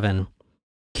 1977,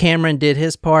 Cameron did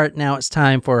his part. Now it's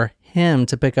time for him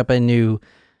to pick up a new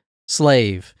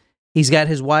slave. He's got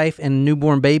his wife and a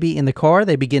newborn baby in the car.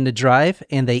 They begin to drive,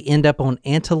 and they end up on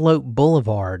Antelope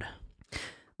Boulevard.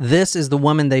 This is the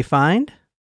woman they find.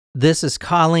 This is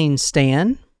Colleen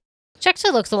Stan. She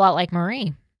actually looks a lot like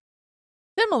Marie.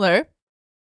 Similar.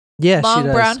 Yeah, Long she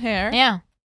does. brown hair. Yeah.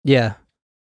 Yeah.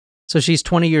 So she's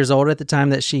 20 years old at the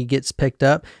time that she gets picked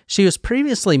up. She was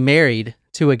previously married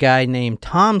to a guy named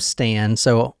Tom Stan,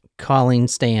 so Colleen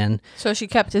Stan. So she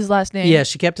kept his last name. Yeah,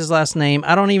 she kept his last name.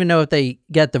 I don't even know if they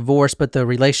got divorced, but the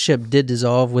relationship did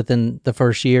dissolve within the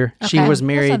first year. Okay. She was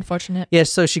married. That's unfortunate. Yeah,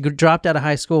 so she dropped out of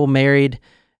high school, married,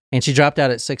 and she dropped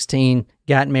out at 16,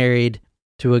 got married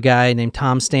to a guy named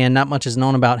Tom Stan. Not much is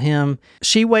known about him.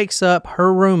 She wakes up,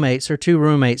 her two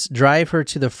roommates, drive her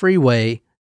to the freeway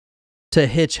to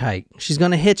hitchhike. She's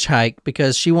going to hitchhike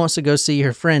because she wants to go see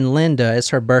her friend Linda. It's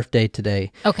her birthday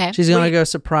today. Okay. She's going to go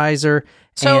surprise her.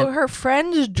 So and her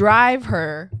friends drive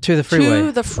her to the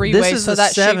freeway. This is so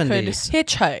that 70s. she could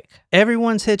hitchhike.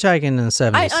 Everyone's hitchhiking in the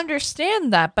 70s. I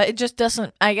understand that, but it just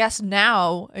doesn't, I guess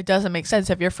now it doesn't make sense.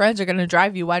 If your friends are going to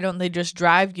drive you, why don't they just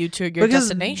drive you to your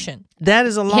destination? That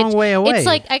is a long way away. It's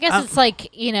like, I guess it's like,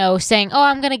 saying, oh,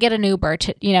 I'm going to get an Uber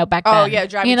to, back then. Oh, yeah,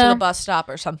 drive you to the bus stop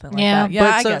or something like that.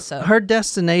 Yeah, I guess so. Her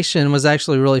destination was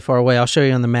actually really far away. I'll show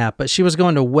you on the map. But she was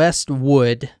going to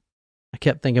Westwood. I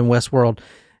kept thinking Westworld.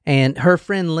 And her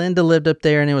friend Linda lived up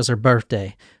there, and it was her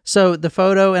birthday. So the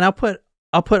photo, and I'll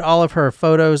put all of her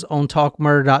photos on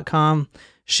talkmurder.com.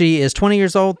 She is 20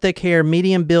 years old, thick hair,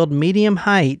 medium build, medium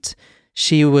height.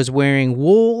 She was wearing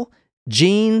wool,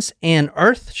 jeans, and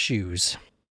earth shoes.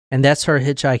 And that's her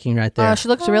hitchhiking right there. Oh, she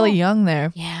looks really young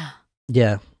there. Yeah.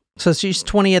 Yeah. So she's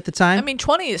 20 at the time. I mean,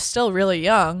 20 is still really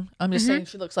young. I'm just saying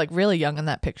she looks like really young in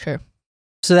that picture.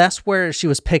 So that's where she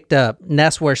was picked up, and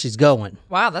that's where she's going.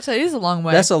 Wow, that is a long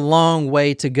way. That's a long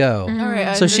way to go. All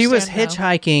right, so she was understand now.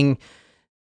 hitchhiking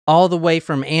all the way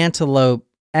from Antelope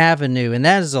Avenue, and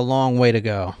that is a long way to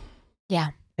go. Yeah.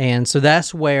 And so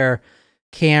that's where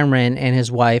Cameron and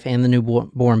his wife and the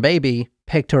newborn baby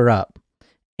picked her up.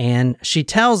 And she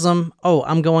tells them, oh,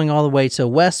 I'm going all the way to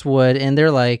Westwood. And they're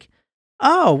like,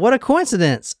 oh, what a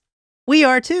coincidence. We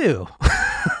are too.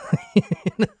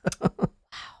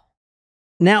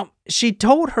 Now, she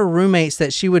told her roommates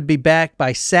that she would be back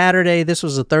by Saturday. This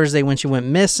was a Thursday when she went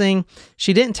missing.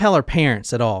 She didn't tell her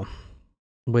parents at all,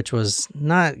 which was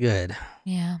not good.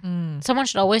 Yeah. Someone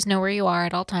should always know where you are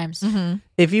at all times. Mm-hmm.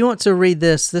 If you want to read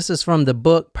this is from the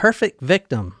book Perfect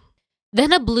Victim.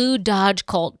 Then a blue Dodge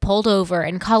Colt pulled over,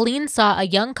 and Colleen saw a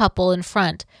young couple in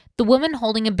front, the woman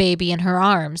holding a baby in her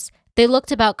arms. They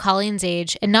looked about Colleen's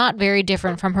age and not very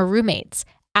different from her roommates.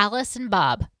 Alice and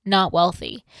Bob, not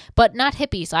wealthy, but not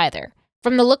hippies either.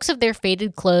 From the looks of their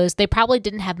faded clothes, they probably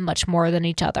didn't have much more than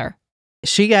each other.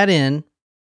 She got in.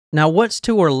 Now, what's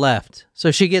to her left?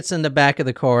 So she gets in the back of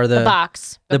the car. The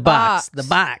box. The box.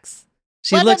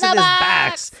 She What's looks in at the this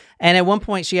box? box. And at one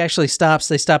point, she actually stops.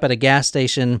 They stop at a gas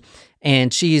station,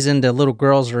 and she's in the little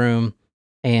girl's room,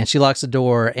 and she locks the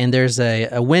door, and there's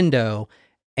a window,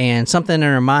 and something in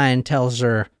her mind tells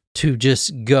her to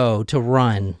just go, to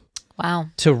run. Wow.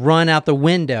 To run out the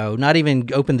window, not even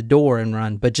open the door and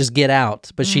run, but just get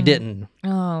out. But she didn't.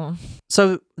 Oh.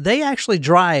 So they actually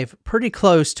drive pretty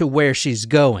close to where she's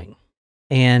going.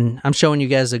 And I'm showing you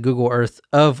guys a Google Earth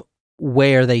of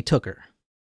where they took her.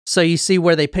 So you see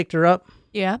where they picked her up?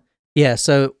 Yeah. Yeah,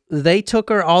 so they took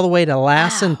her all the way to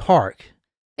Lassen Park.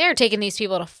 They're taking these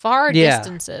people to far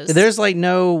distances. There's like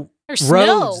no There's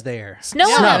roads snow. there. Snow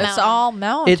in that It's mountain. all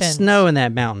mountains. It's snow in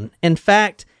that mountain. In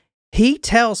fact, he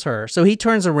tells her, so he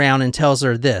turns around and tells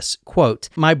her this, quote,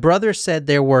 my brother said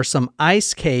there were some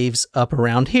ice caves up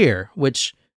around here,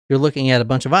 which you're looking at a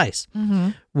bunch of ice.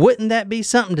 Mm-hmm. Wouldn't that be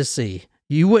something to see?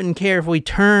 You wouldn't care if we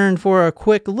turned for a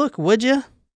quick look, would you?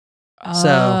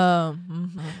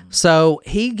 So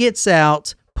he gets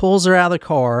out, pulls her out of the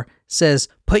car, says,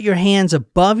 put your hands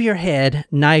above your head,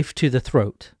 knife to the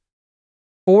throat.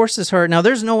 Forces her. Now,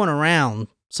 there's no one around,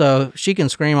 so she can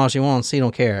scream all she wants. He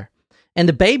don't care. And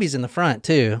the baby's in the front,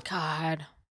 too. God.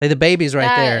 Like, the baby's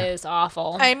right there. That is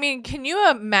awful. I mean, can you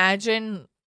imagine,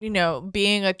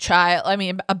 being a child? I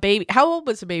mean, a baby. How old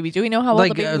was the baby? Do we know how old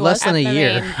the baby was? Less than a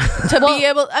year. Be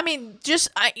able,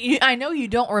 I know you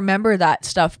don't remember that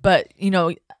stuff, but,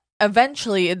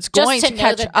 eventually it's going to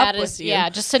catch up with you. Yeah,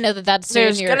 just to know that that's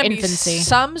There's in your gonna infancy. Be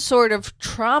some sort of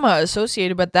trauma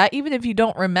associated with that. Even if you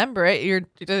don't remember it,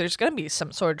 there's going to be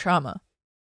some sort of trauma.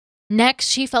 Next,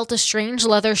 she felt a strange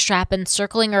leather strap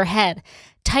encircling her head,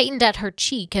 tightened at her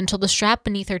cheek until the strap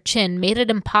beneath her chin made it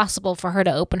impossible for her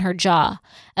to open her jaw,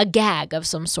 a gag of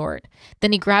some sort.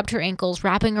 Then he grabbed her ankles,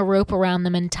 wrapping a rope around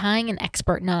them and tying an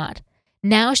expert knot.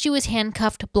 Now she was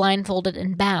handcuffed, blindfolded,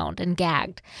 and bound and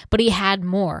gagged, but he had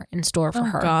more in store for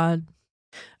her. Oh, God.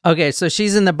 Okay, so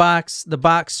she's in the box. The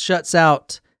box shuts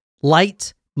out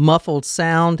light, muffled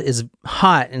sound is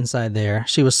hot inside there.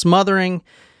 She was smothering.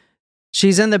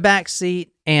 She's in the back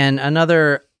seat, and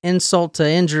another insult to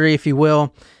injury, if you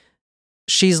will.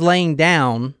 She's laying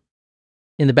down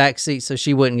in the back seat so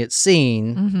she wouldn't get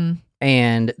seen. Mm-hmm.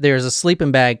 And there's a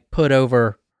sleeping bag put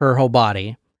over her whole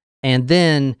body. And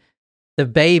then the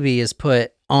baby is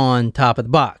put on top of the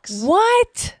box.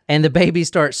 What? And the baby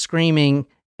starts screaming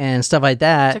and stuff like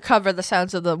that. To cover the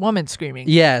sounds of the woman screaming.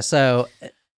 Yeah, so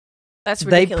That's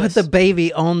they ridiculous. put the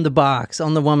baby on the box,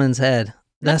 on the woman's head.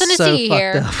 That's Nothing to so see fucked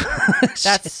here. up.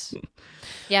 That's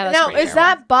Yeah, that's now pretty is terrible.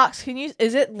 that box?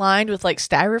 Is it lined with like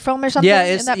styrofoam or something? Yeah,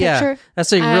 in it's that picture.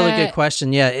 That's a really good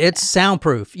question. Yeah, it's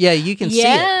soundproof. Yeah, you can see it.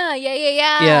 Yeah.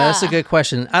 Yeah, that's a good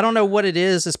question. I don't know what it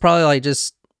is. It's probably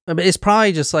just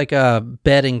like a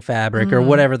bedding fabric or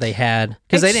whatever they had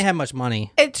because they It's- didn't have much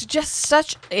money. It's just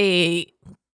such a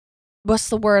what's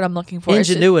the word I'm looking for? It's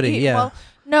just- Ingenuity, yeah. Well,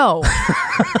 no.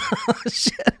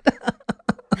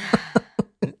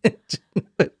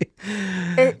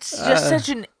 It's just such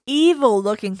an evil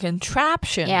looking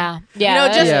contraption. Yeah. You know,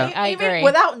 just Yeah. I even agree.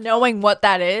 without knowing what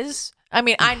that is. I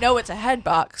mean, I know it's a head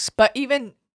box, but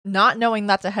even not knowing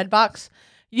that's a head box,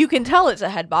 you can tell it's a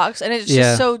head box, and it's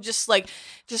Yeah. just so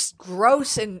just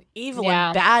gross and evil Yeah.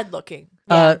 and bad looking.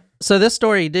 So this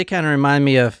story did kind of remind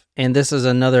me of, and this is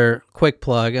another quick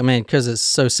plug. I mean, because it's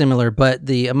so similar, but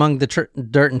the Among the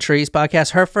Dirt and Trees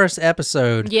podcast, her first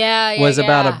episode was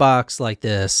about a box like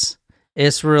this.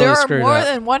 It's really There are screwed more up.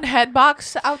 than one head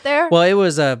box out there. Well, it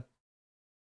was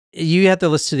you have to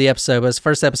listen to the episode, but it's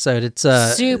first episode. It's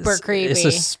Super It's creepy.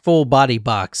 a full body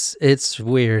box. It's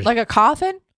weird. Like a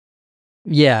coffin?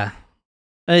 Yeah.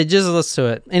 Just listen to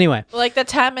it. Anyway. Like the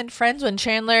time in Friends when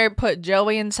Chandler put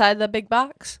Joey inside the big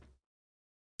box?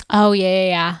 Oh,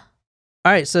 yeah.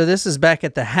 All right, so this is back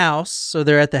at the house. So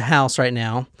they're at the house right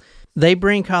now. They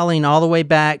bring Colleen all the way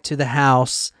back to the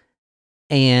house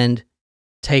and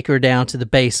take her down to the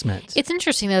basement. It's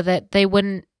interesting, though, that they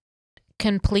wouldn't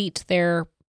complete their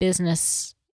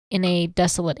business in a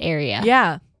desolate area.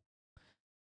 Yeah.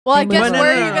 Well, I They guess moved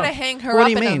where on. are you going to hang her What up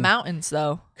do you in the mean? mountains,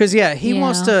 though? Because, he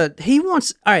wants,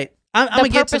 all right, I'm going to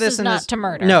get to purpose this is in not this. to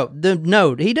murder.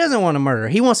 No, he doesn't want to murder.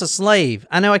 He wants a slave.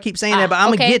 I know I keep saying that, but I'm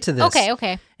going to get to this.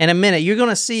 Okay. In a minute, you're going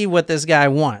to see what this guy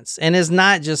wants. And it's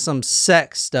not just some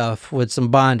sex stuff with some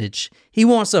bondage. He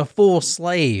wants a full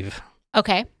slave.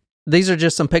 Okay. These are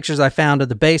just some pictures I found of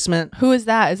the basement. Who is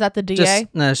that? Is that the DA?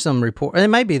 Just some report. It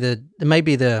might be the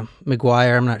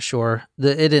McGuire. I'm not sure.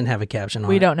 It didn't have a caption on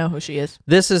it. We don't know who she is.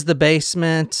 This is the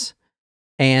basement,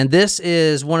 and this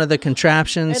is one of the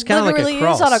contraptions, It kind of like literally a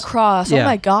cross. is on a cross. Yeah. Oh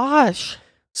my gosh.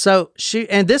 So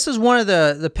and this is one of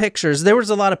the pictures. There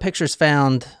was a lot of pictures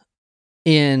found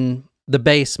in the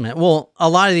basement. Well, a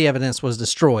lot of the evidence was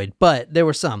destroyed, but there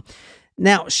were some.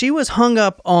 Now, she was hung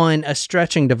up on a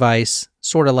stretching device,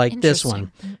 sort of like this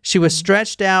one. She was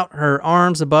stretched out, her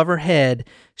arms above her head.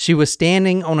 She was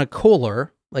standing on a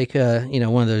cooler, like one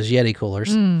of those Yeti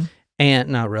coolers. And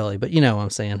not really, but you know what I'm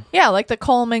saying. Yeah, like the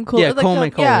Coleman cooler. Yeah,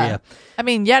 Coleman cooler, yeah. I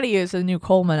mean, Yeti is the new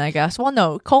Coleman, I guess. Well,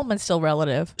 no, Coleman's still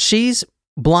relative. She's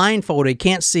blindfolded,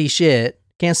 can't see shit,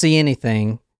 can't see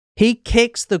anything. He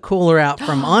kicks the cooler out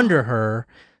from under her,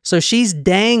 so she's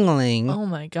dangling. Oh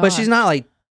my god. But she's not like,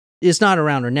 it's not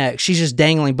around her neck. She's just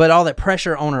dangling, but all that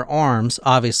pressure on her arms,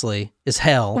 obviously, is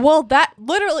hell. Well, that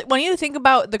literally, when you think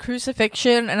about the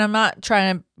crucifixion, and I'm not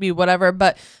trying to be whatever,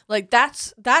 but like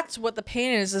that's what the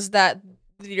pain is that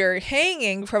you're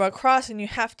hanging from a cross and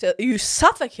you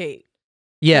suffocate.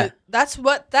 Yeah. That's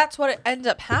what it ends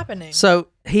up happening. So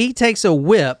he takes a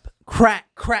whip, crack,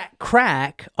 crack,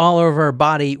 crack, all over her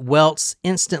body, welts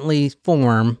instantly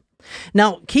form.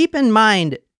 Now, keep in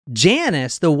mind,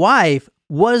 Janice, the wife,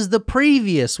 was the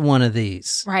previous one of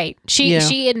these. Right.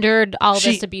 She endured all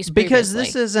this abuse because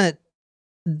previously.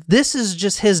 this is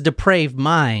just his depraved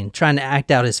mind trying to act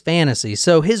out his fantasy.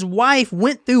 So his wife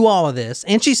went through all of this,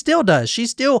 and she still does. She's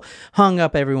still hung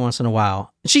up every once in a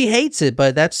while. She hates it,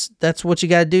 but that's what you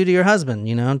got to do to your husband,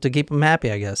 to keep him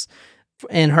happy, I guess.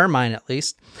 In her mind, at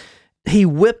least. He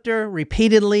whipped her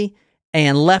repeatedly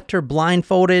and left her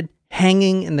blindfolded,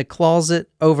 hanging in the closet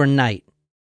overnight.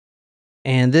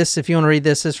 And this, if you want to read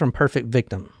this, is from Perfect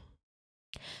Victim.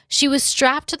 She was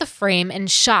strapped to the frame and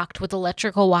shocked with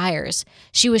electrical wires.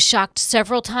 She was shocked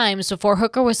several times before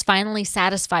Hooker was finally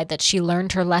satisfied that she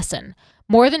learned her lesson.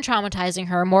 More than traumatizing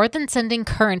her, more than sending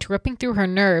current ripping through her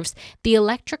nerves, the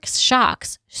electric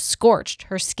shocks scorched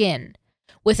her skin.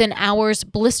 Within hours,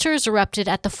 blisters erupted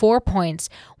at the 4 points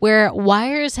where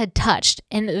wires had touched,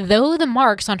 and though the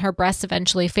marks on her breasts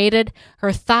eventually faded,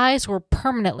 her thighs were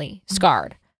permanently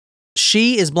scarred.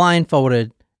 She is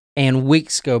blindfolded, and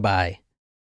weeks go by.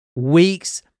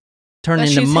 Weeks turn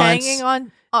into months. Hanging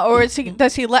on, or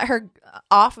does he let her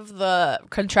off of the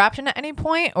contraption at any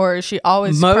point, or is she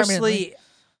always mostly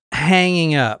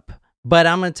hanging up? But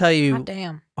I'm going to tell you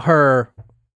her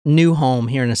new home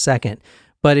here in a second.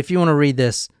 But if you want to read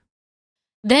this.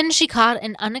 Then she caught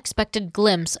an unexpected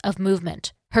glimpse of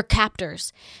movement. Her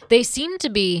captors. They seemed to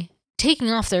be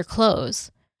taking off their clothes.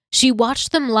 She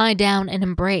watched them lie down and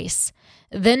embrace.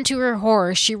 Then, to her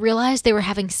horror, she realized they were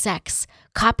having sex,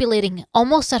 copulating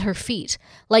almost at her feet,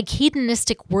 like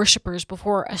hedonistic worshippers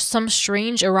before some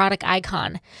strange erotic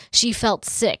icon. She felt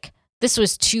sick. This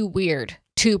was too weird,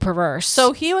 too perverse.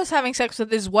 So he was having sex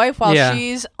with his wife while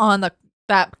she's on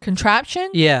that contraption?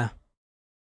 Yeah.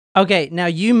 Okay, now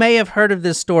you may have heard of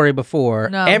this story before.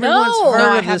 No. Everyone's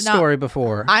heard of this story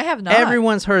before. I have not.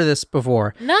 Everyone's heard of this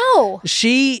before. No.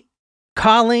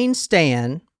 Colleen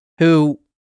Stan, who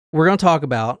we're going to talk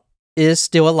about, is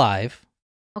still alive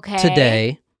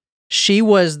today. She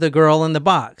was the girl in the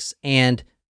box, and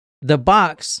the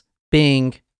box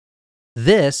being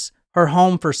her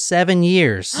home for 7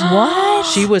 years. What?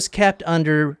 She was kept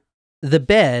under the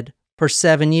bed for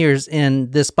 7 years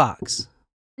in this box.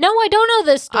 No, I don't know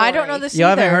this story. I don't know this You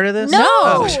either. haven't heard of this? No.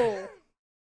 Oh.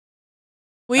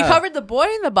 We covered the boy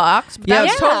in the box, but that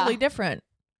was totally different.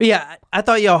 Yeah, I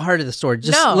thought y'all heard of the story.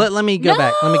 Just No. let me go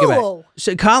back. Let me go back.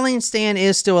 So Colleen Stan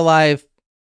is still alive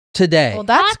today. Well,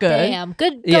 that's Hot good. Damn.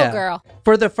 Good go, girl.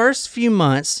 For the first few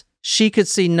months, she could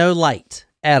see no light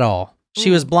at all.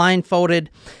 She was blindfolded,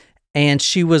 and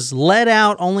she was let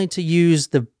out only to use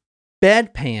the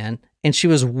bedpan, and she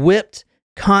was whipped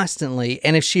constantly.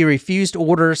 And if she refused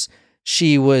orders,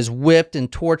 she was whipped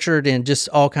and tortured and just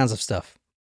all kinds of stuff.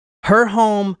 Her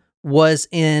home was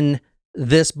in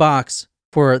this box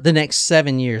for the next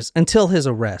 7 years until his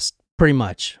arrest, pretty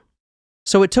much.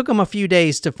 So it took him a few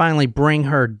days to finally bring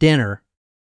her dinner.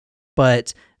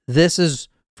 But this is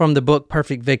from the book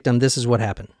Perfect Victim. This is what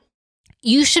happened.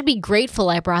 You should be grateful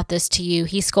I brought this to you,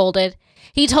 he scolded.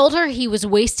 He told her he was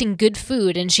wasting good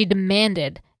food, and she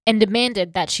demanded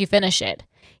that she finish it.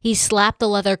 He slapped the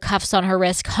leather cuffs on her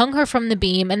wrist, hung her from the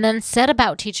beam, and then set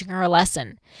about teaching her a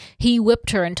lesson. He whipped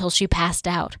her until she passed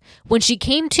out. When she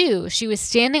came to, she was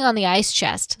standing on the ice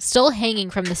chest, still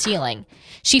hanging from the ceiling.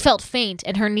 She felt faint,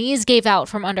 and her knees gave out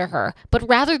from under her, but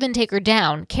rather than take her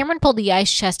down, Cameron pulled the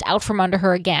ice chest out from under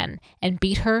her again and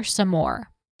beat her some more.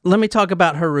 Let me talk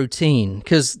about her routine,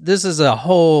 because this is a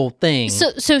whole thing.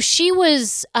 So she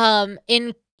was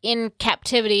in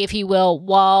captivity, if you will,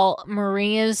 while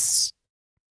Maria's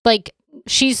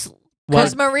she's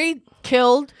because Marie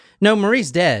killed. No,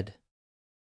 Marie's dead.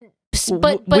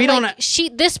 But we don't.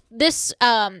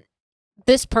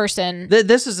 This person.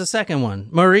 This is the second one.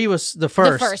 Marie was the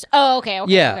first. The first. Oh, okay.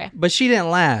 Yeah, okay. but she didn't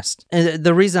last. And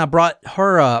the reason I brought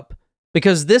her up,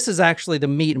 because this is actually the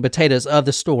meat and potatoes of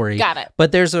the story. Got it.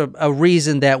 But there's a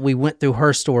reason that we went through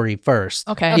her story first.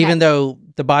 Okay. Even though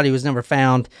the body was never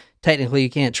found, technically you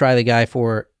can't try the guy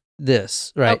for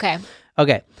this, right?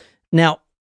 Okay. Now,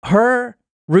 her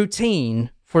routine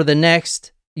for the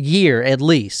next year at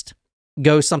least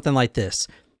goes something like this.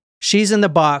 She's in the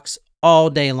box all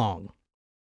day long.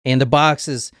 And the box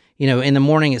is, in the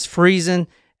morning it's freezing,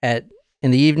 in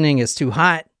the evening it's too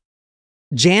hot.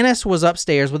 Janice was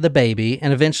upstairs with the baby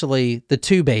and eventually the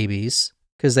two babies,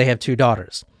 because they have two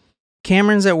daughters.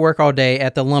 Cameron's at work all day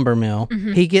at the lumber mill.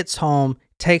 Mm-hmm. He gets home,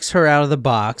 takes her out of the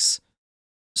box,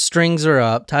 strings her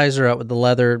up, ties her up with the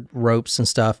leather ropes and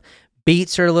stuff,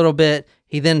 beats her a little bit.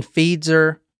 He then feeds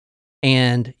her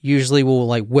and usually will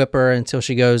whip her until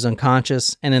she goes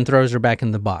unconscious and then throws her back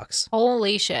in the box.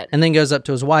 Holy shit. And then goes up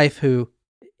to his wife, who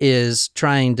is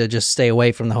trying to just stay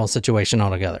away from the whole situation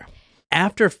altogether.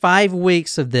 After 5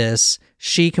 weeks of this,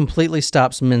 she completely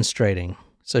stops menstruating.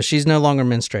 So she's no longer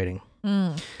menstruating.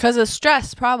 Because of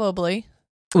stress, probably.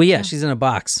 Well, yeah, she's in a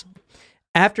box.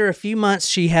 After a few months,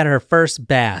 she had her first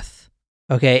bath.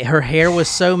 Okay, her hair was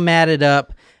so matted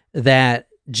up that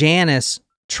Janice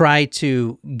tried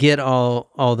to get all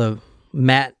the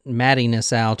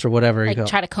mattiness out, or whatever you call it.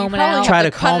 Try to comb it Probably out. Try have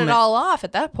to cut comb it it. all off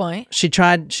at that point. She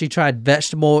tried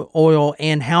vegetable oil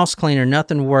and house cleaner.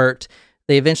 Nothing worked.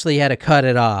 They eventually had to cut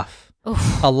it off.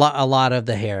 A lot of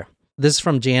the hair. This is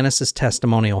from Janice's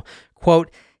testimonial.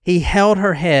 Quote, he held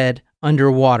her head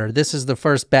underwater. This is the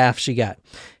first bath she got.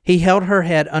 He held her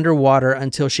head underwater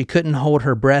until she couldn't hold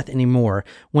her breath anymore.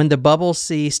 When the bubbles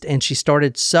ceased and she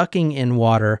started sucking in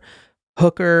water,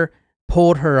 Hooker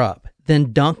pulled her up,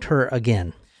 then dunked her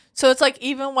again. So it's like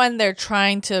even when they're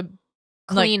trying to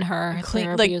Clean her,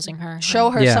 they're like, abusing her. show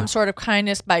her some sort of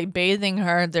kindness by bathing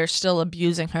her, they're still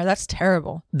abusing her. That's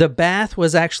terrible. The bath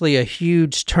was actually a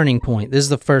huge turning point. This is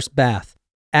the first bath.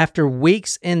 After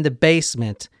weeks in the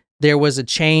basement, there was a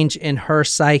change in her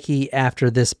psyche after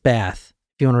this bath.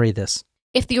 If you want to read this.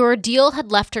 If the ordeal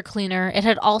had left her cleaner, it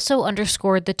had also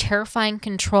underscored the terrifying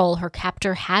control her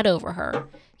captor had over her.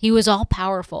 He was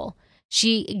all-powerful.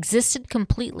 She existed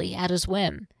completely at his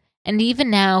whim. And even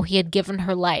now, he had given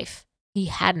her life. He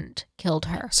hadn't killed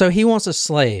her. So he wants a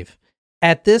slave.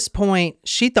 At this point,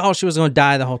 she thought she was going to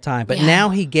die the whole time, but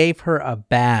now he gave her a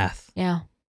bath. Yeah.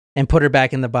 And put her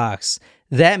back in the box.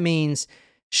 That means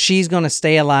she's going to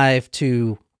stay alive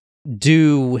to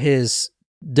do his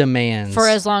demands. For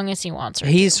as long as he wants her.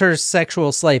 He's her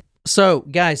sexual slave. So,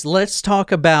 guys, let's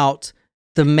talk about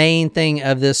the main thing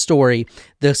of this story,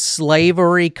 the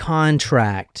slavery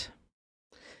contract.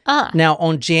 Now,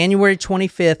 on January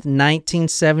 25th,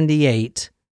 1978,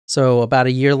 so about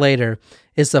a year later,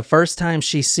 is the first time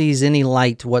she sees any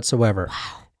light whatsoever.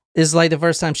 Wow. It's like the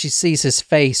first time she sees his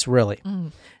face, really.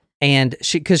 And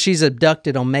because she's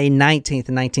abducted on May 19th,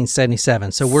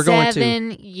 1977. So we're going to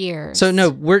 7 years. So no,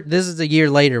 this is a year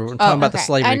later. We're talking about the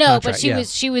slavery contract. I know, contract. but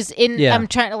she was in. I'm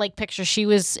trying to picture. She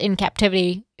was in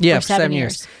captivity for 7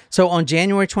 years. So on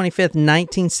January 25th,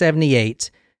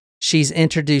 1978, she's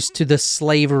introduced to the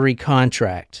slavery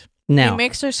contract. Now he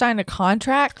makes her sign a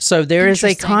contract. So there is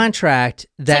a contract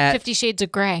that it's like 50 Shades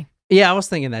of Grey. Yeah, I was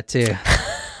thinking that too.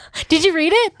 Did you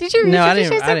read it? Did you read No, I 50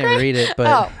 didn't. Shades I of didn't Grey? read it,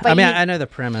 but I mean, I know the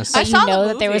premise. But you know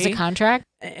that there was a contract.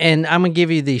 And I'm gonna give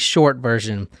you the short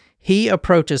version. He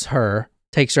approaches her,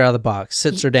 takes her out of the box,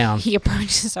 sits her down. He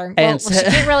approaches her. Well, she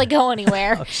can't really go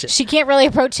anywhere. She can't really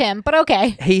approach him, but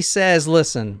okay. He says,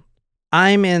 "Listen,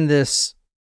 I'm in this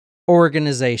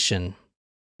organization,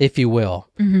 if you will.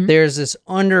 There's this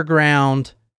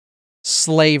underground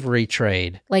slavery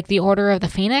trade. Like the Order of the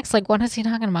Phoenix? Like, what is he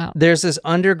talking about? There's this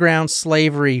underground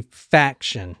slavery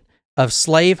faction of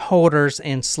slave holders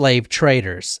and slave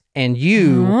traders. And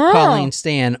you, Colleen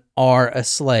Stan, are a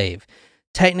slave.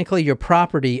 Technically, you're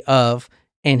property of,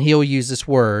 and he'll use this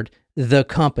word, the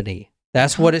company.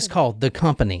 That's what it's called, the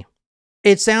company.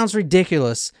 It sounds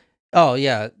ridiculous. Oh,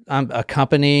 yeah, I'm a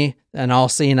company, an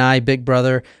all-seeing eye, big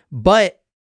brother. But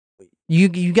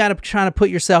you got to try to put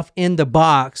yourself in the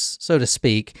box, so to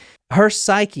speak. Her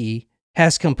psyche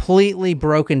has completely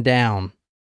broken down,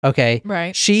 okay?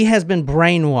 Right. She has been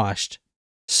brainwashed.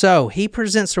 So he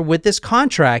presents her with this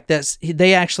contract that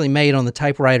they actually made on the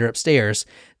typewriter upstairs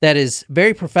that is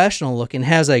very professional looking,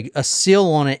 has a seal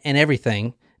on it and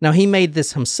everything. Now, he made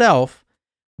this himself,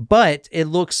 but it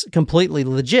looks completely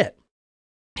legit.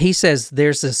 He says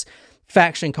there's this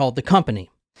faction called the Company.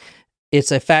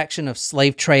 It's a faction of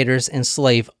slave traders and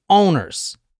slave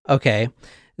owners, okay?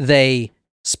 They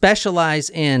specialize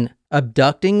in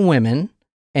abducting women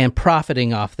and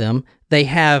profiting off them. They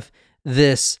have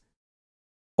this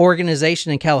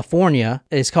organization in California.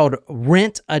 It's called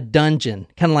Rent a Dungeon,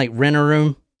 kind of like Rent a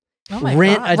Room.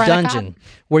 Rent a Dungeon,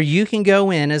 where you can go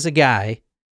in as a guy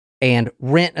and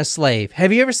rent a slave.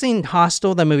 Have you ever seen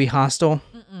Hostel, the movie Hostel?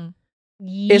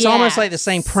 It's almost like the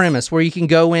same premise where you can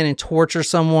go in and torture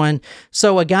someone.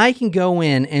 So a guy can go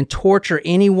in and torture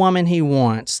any woman he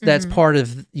wants. That's part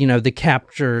of, the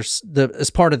captures, as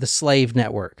part of the slave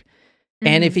network.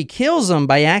 And if he kills them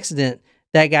by accident,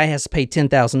 that guy has to pay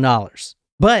 $10,000.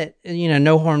 But,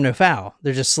 no harm, no foul.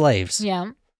 They're just slaves.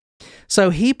 Yeah. So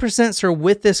he presents her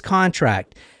with this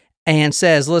contract and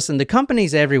says, listen, the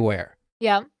company's everywhere.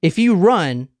 Yeah. If you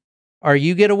run or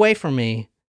you get away from me,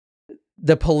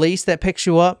 the police that picks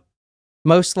you up,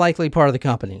 most likely part of the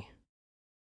company.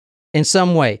 In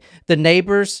some way. The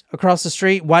neighbors across the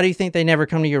street, why do you think they never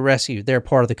come to your rescue? They're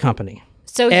part of the company.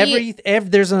 So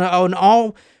there's an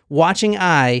all-watching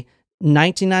eye,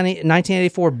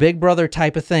 1984 Big Brother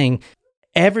type of thing.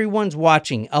 Everyone's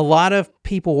watching. A lot of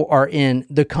people are in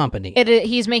the company.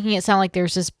 He's making it sound like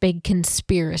there's this big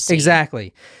conspiracy.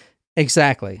 Exactly.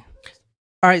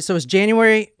 All right, so it's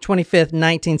January 25th,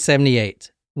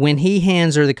 1978. When he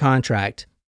hands her the contract,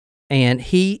 and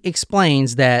he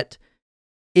explains that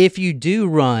if you do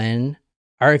run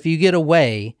or if you get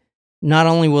away, not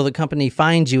only will the company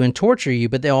find you and torture you,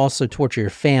 but they'll also torture your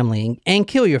family and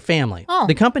kill your family.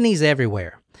 The company's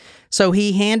everywhere. So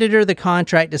he handed her the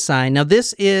contract to sign. Now,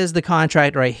 this is the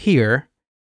contract right here.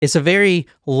 It's a very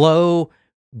low,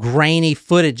 grainy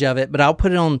footage of it, but I'll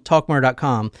put it on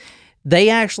talkmurder.com. They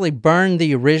actually burned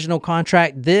the original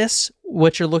contract. This,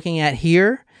 what you're looking at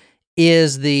here,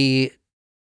 is the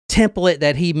template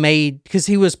that he made because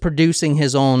he was producing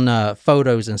his own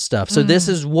photos and stuff. So this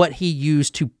is what he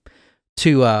used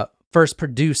to first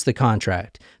produce the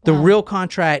contract. The real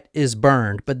contract is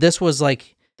burned, but this was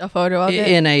like a photo of it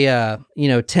in a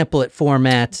template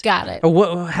format. Got it.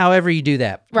 Or however you do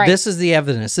that. Right. This is the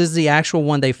evidence. This is the actual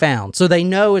one they found. So they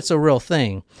know it's a real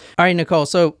thing. All right, Nicole.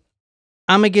 So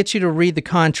I'm going to get you to read the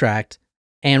contract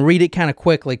and read it kind of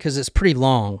quickly because it's pretty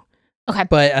long. Okay.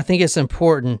 But I think it's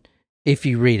important if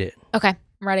you read it. Okay,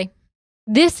 I'm ready.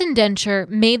 This indenture,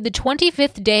 made the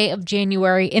 25th day of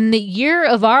January in the year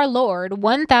of our Lord,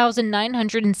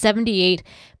 1978,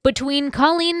 between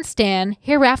Colleen Stan,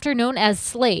 hereafter known as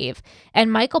Slave,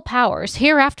 and Michael Powers,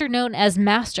 hereafter known as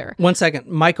Master. 1 second.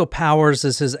 Michael Powers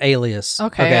is his alias.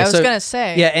 Okay, I was going to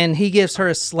say. Yeah, and he gives her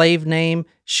a slave name.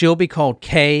 She'll be called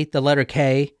K, the letter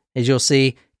K, as you'll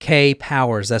see. K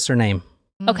Powers, that's her name.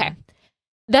 Okay.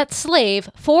 That slave,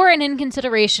 for and in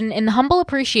consideration in the humble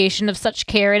appreciation of such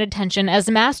care and attention as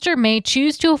the master may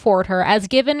choose to afford her, as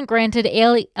given, granted,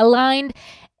 aligned,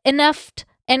 enoughed,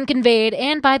 and conveyed,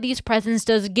 and by these presents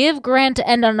does give, grant,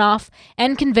 and enough,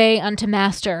 and convey unto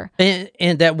master.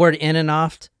 And that word in and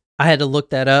oft, I had to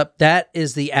look that up. That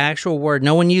is the actual word.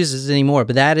 No one uses it anymore,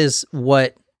 but that is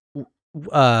what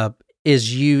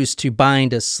is used to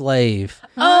bind a slave.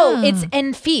 Oh, it's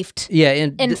enfiefed. Yeah.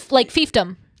 Like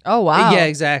fiefdom. Oh, wow. Yeah,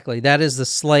 exactly. That is the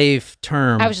slave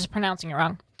term. I was just pronouncing it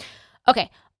wrong.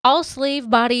 Okay. All slave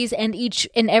bodies and each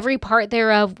and every part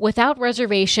thereof, without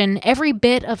reservation, every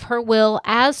bit of her will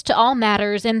as to all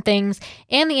matters and things,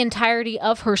 and the entirety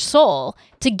of her soul,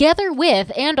 together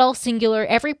with, and all singular,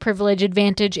 every privilege,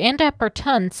 advantage, and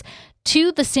appurtenance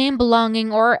to the same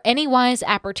belonging or anywise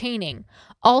appertaining.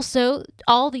 Also,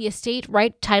 all the estate,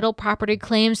 right, title, property,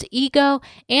 claims, ego,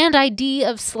 and ID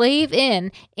of slave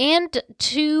in, and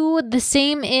to the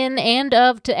same in and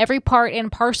of to every part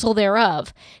and parcel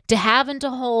thereof, to have and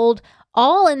to hold,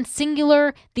 all in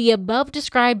singular, the above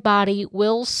described body,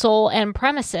 will, soul, and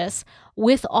premises,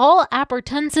 with all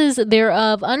appurtenances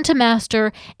thereof unto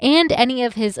master, and any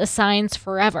of his assigns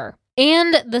forever.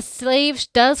 And the slave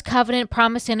does covenant,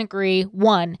 promise, and agree.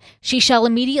 1. She shall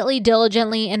immediately,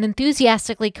 diligently, and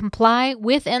enthusiastically comply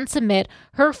with and submit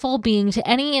her full being to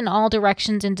any and all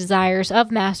directions and desires of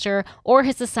master or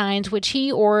his assigns which he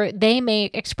or they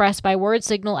may express by word,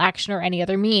 signal, action, or any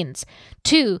other means.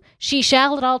 2. She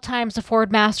shall at all times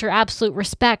afford master absolute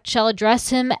respect, shall address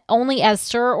him only as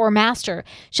sir or master,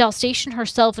 shall station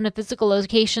herself in a physical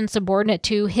location subordinate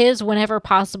to his whenever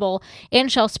possible,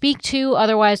 and shall speak to,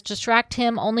 otherwise distract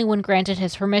him only when granted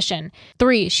his permission.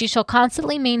 3. She shall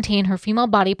constantly maintain her female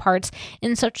body parts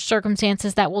in such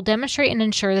circumstances that will demonstrate and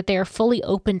ensure that they are fully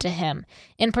open to him.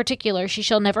 In particular, she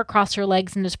shall never cross her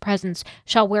legs in his presence,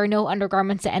 shall wear no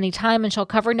undergarments at any time, and shall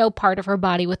cover no part of her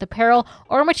body with apparel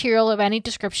or material of any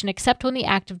description except when the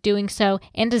act of doing so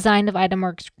and design of item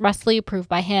are expressly approved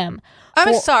by him.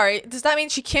 I'm sorry. Does that mean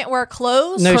she can't wear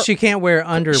clothes? No, she can't wear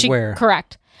underwear.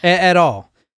 Correct. At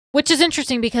all. Which is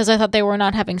interesting because I thought they were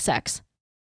not having sex.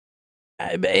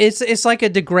 It's like a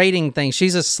degrading thing.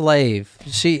 She's a slave.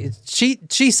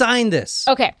 She signed this.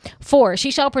 Okay. 4. She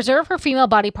shall preserve her female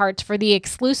body parts for the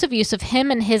exclusive use of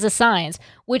him and his assigns,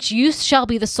 which use shall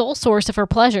be the sole source of her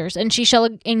pleasures, and she shall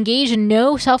engage in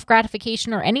no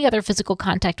self-gratification or any other physical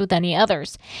contact with any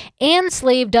others. And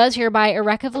slave does hereby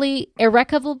irrevocably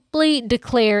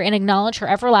declare and acknowledge her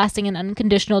everlasting and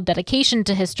unconditional dedication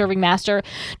to his serving master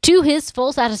to his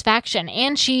full satisfaction,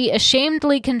 and she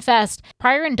ashamedly confessed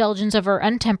prior indulgence of her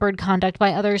untempered conduct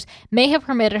by others may have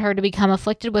permitted her to become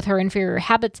afflicted with her inferior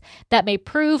habits that may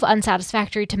prove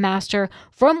unsatisfactory to master,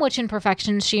 from which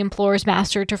imperfections she implores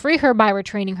master to free her by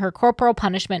retraining her corporal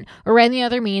punishment or any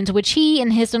other means which he,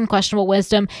 in his unquestionable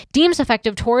wisdom, deems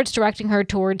effective towards directing her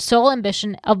towards sole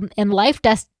ambition of in life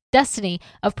destiny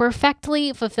of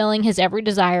perfectly fulfilling his every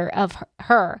desire of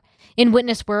her. In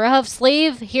witness whereof,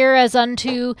 slave here as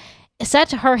unto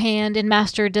set her hand and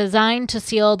master designed to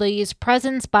seal these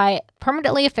presents by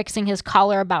permanently affixing his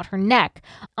collar about her neck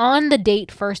on the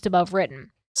date first above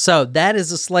written. So that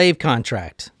is a slave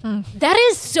contract. That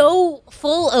is so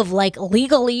full of like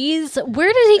legalese.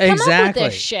 Where did he come up with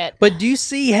this shit? But do you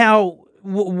see how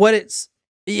what it's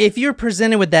if you're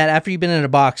presented with that after you've been in a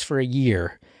box for a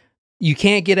year, you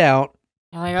can't get out.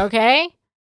 You're like, okay.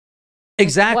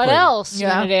 Exactly. What else you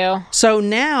gonna do? So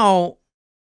now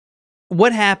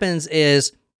what happens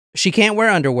is She can't wear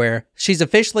underwear. She's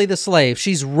officially the slave.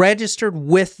 She's registered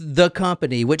with the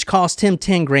company, which cost him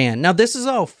 $10,000. Now, this is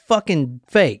all fucking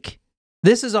fake.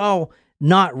 This is all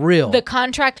not real. The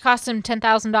contract cost him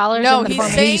 $10,000. No,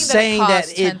 He's saying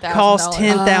that it cost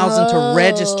 $10,000 to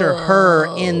register her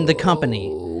in the company.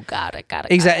 Oh, got it.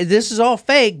 Exactly. This is all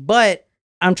fake, but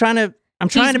I'm trying to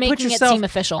put making yourself it seem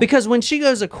official. because when she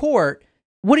goes to court,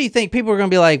 what do you think people are going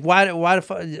to be like? Why the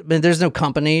fuck? There's no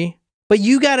company. But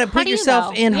you got to put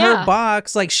yourself in her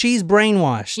box, like she's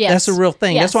brainwashed. Yes. That's a real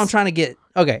thing. Yes. That's what I'm trying to get.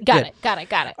 Okay, Got good.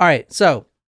 it. All right, so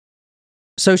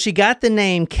she got the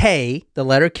name K, the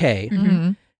letter K,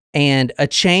 Mm-hmm. and a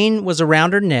chain was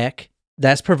around her neck.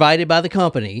 That's provided by the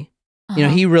company. You know,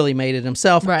 he really made it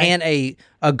himself. Right. And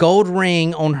a gold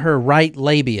ring on her right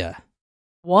labia.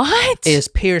 What? Is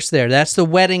pierced there. That's the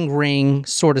wedding ring,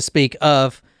 so to speak,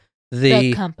 of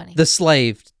The company. the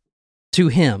slave to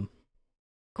him.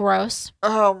 Gross.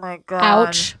 Oh my God.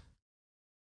 Ouch.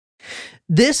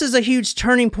 This is a huge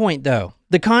turning point, though.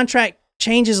 The contract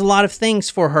changes a lot of things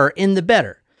for her in the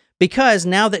better, because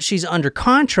now that she's under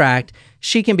contract,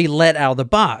 she can be let out of the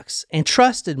box and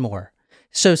trusted more.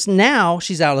 So now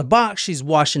she's out of the box. She's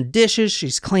washing dishes.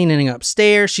 She's cleaning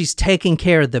upstairs. She's taking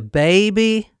care of the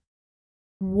baby.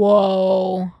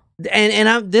 Whoa.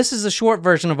 And this is a short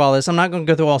version of all this. I'm not going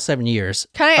to go through all 7 years.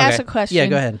 Can I ask a question? Yeah,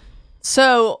 go ahead.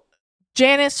 So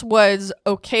Janice was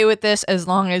okay with this as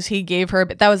long as he gave her,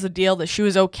 but that was the deal, that she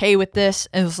was okay with this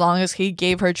as long as he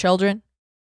gave her children?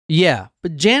 Yeah,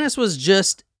 but Janice was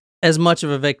just as much of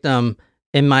a victim,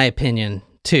 in my opinion,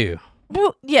 too.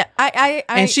 Well, yeah, I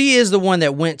And she is the one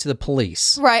that went to the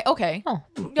police. Right, okay. Oh,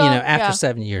 After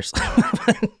 7 years.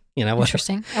 Whatever.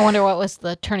 interesting. I wonder what was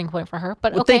the turning point for her.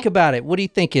 But Well, okay. think about it. What do you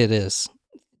think it is?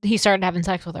 He started having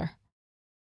sex with her.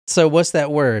 So what's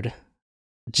that word?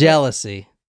 Jealousy.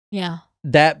 Yeah.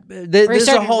 This is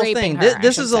a started whole raping thing. her, I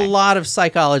This should is say. a lot of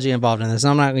psychology involved in this.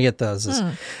 I'm not going to get those.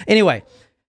 Anyway,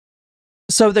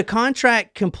 so the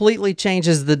contract completely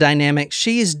changes the dynamic.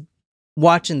 She's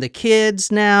watching the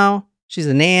kids now. She's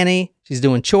a nanny. She's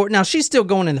doing chores. Now, she's still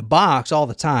going in the box all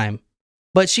the time,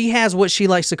 but she has what she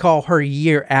likes to call her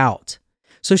year out.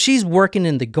 So she's working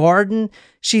in the garden.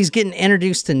 She's getting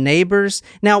introduced to neighbors.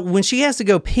 Now, when she has to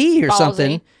go pee or Ballsy.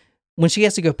 something, when she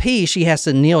has to go pee, she has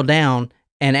to kneel down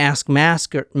and ask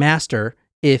Master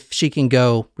if she can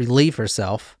go relieve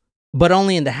herself, but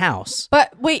only in the house.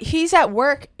 But wait, he's at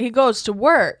work. He goes to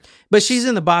work. But she's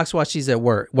in the box while she's at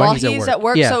work. While he's at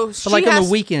work, Yeah. so but she like on has-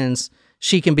 the weekends,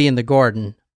 she can be in the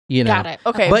garden. Got it.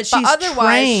 Okay, But she's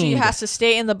otherwise she trained. has to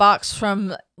stay in the box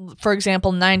from, for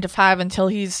example, 9 to 5 until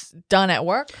he's done at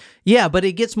work. Yeah, but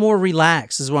it gets more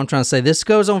relaxed is what I'm trying to say. This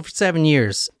goes on for 7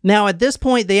 years. Now, at this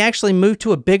point, they actually moved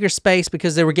to a bigger space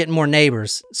because they were getting more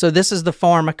neighbors. So this is the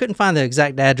farm. I couldn't find the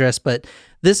exact address, but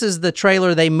this is the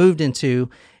trailer they moved into.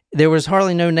 There was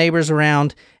hardly no neighbors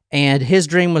around, and his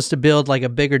dream was to build like a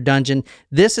bigger dungeon.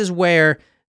 This is where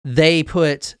they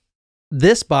put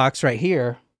this box right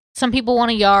here. Some people want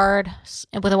a yard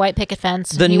with a white picket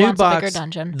fence. The he new wants box, a bigger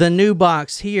dungeon. The new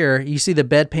box here, you see the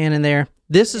bedpan in there?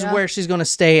 This is where she's going to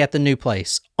stay at the new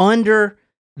place, under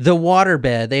the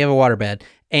waterbed. They have a waterbed,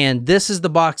 and this is the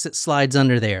box that slides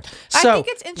under there. So I think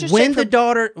it's interesting when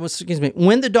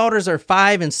when the daughters are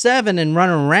 5 and 7 and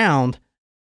running around,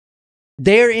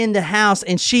 they're in the house,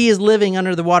 and she is living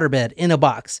under the waterbed in a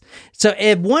box. So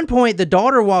at one point, the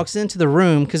daughter walks into the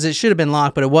room because it should have been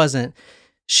locked, but it wasn't.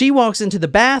 She walks into the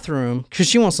bathroom because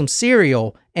she wants some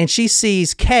cereal, and she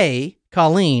sees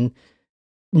Colleen,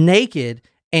 naked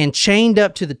and chained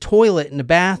up to the toilet in the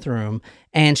bathroom.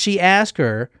 And she asks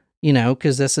her,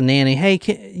 because that's a nanny, hey,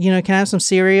 can I have some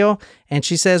cereal? And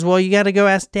she says, well, you got to go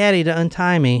ask Daddy to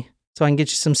untie me so I can get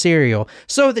you some cereal.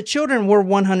 So the children were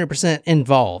 100%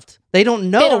 involved. They don't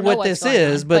know what this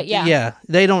is, but yeah,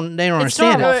 they don't It's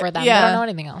understand normal it. for them. Yeah. They don't know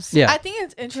anything else. Yeah. I think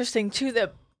it's interesting too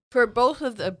that for both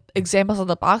of the examples of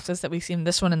the boxes that we see in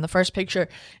this one in the first picture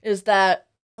is that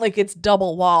like it's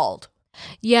double walled.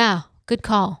 Yeah. Good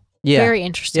call. Yeah. Very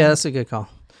interesting. Yeah, that's a good call.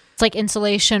 It's like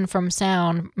insulation from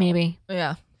sound, maybe.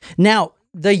 Yeah. Now,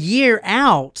 the year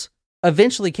out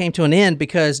eventually came to an end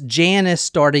because Janice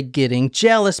started getting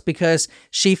jealous because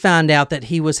she found out that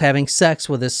he was having sex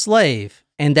with his slave,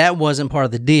 and that wasn't part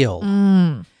of the deal.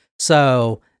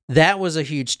 So that was a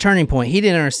huge turning point. He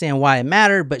didn't understand why it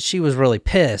mattered, but she was really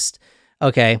pissed.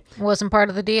 Okay. It wasn't part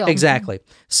of the deal. Exactly.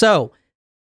 So,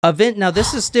 now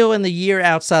this is still in the year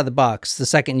outside the box, the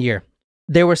second year.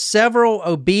 There were several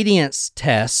obedience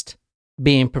tests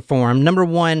being performed. Number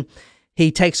one, he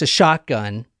takes a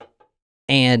shotgun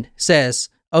and says,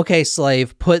 okay,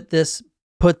 slave, put this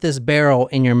barrel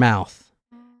in your mouth.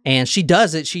 And she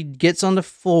does it. She gets on the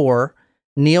floor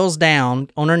kneels down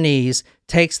on her knees,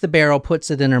 takes the barrel,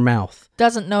 puts it in her mouth.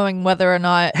 Doesn't knowing whether or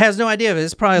not... Has no idea of it.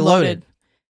 It's probably loaded.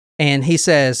 And he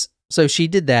says, so she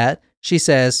did that. She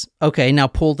says, okay, now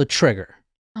pull the trigger.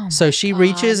 Oh so she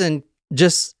reaches and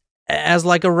just, as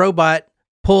like a robot,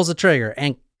 pulls the trigger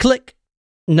and click,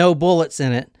 no bullets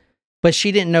in it. But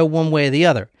she didn't know one way or the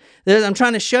other. I'm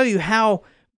trying to show you how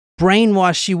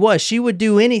brainwashed she was. She would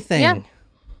do anything. Yeah.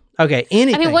 Okay,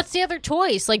 anything. I mean, what's the other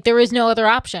choice? Like, there is no other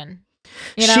option.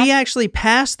 You know? She actually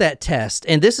passed that test,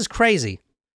 and this is crazy.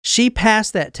 She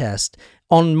passed that test.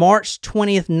 On March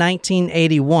 20th,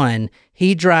 1981,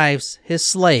 he drives his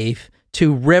slave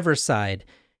to Riverside.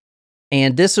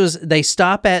 And they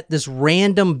stop at this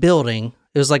random building.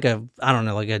 It was like a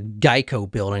Geico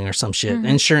building or some shit,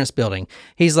 insurance building.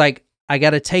 He's like, I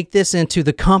got to take this into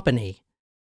the company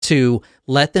to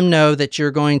let them know that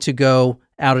you're going to go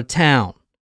out of town.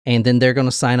 And then they're going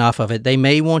to sign off of it. They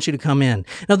may want you to come in.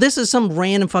 Now, this is some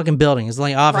random fucking building. It's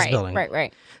like an office building.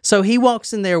 Right. So he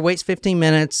walks in there, waits 15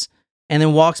 minutes, and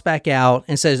then walks back out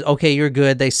and says, okay, you're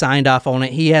good. They signed off on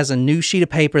it. He has a new sheet of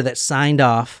paper that's signed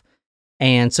off.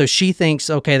 And so she thinks,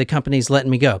 okay, the company's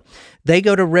letting me go. They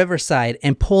go to Riverside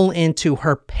and pull into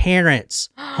her parents'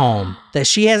 home that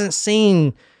she hasn't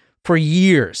seen for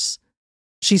years.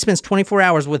 She spends 24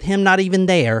 hours with him not even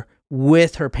there,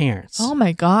 with her parents. Oh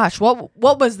my gosh. What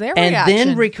was their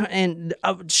reaction? reaction?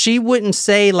 She wouldn't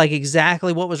say like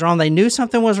exactly what was wrong. They knew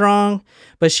something was wrong,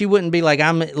 but she wouldn't be like,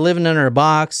 I'm living under a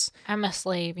box. I'm a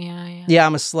slave. Yeah,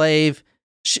 I'm a slave.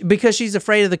 Because she's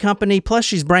afraid of the company, plus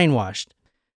she's brainwashed.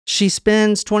 She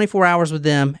spends 24 hours with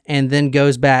them and then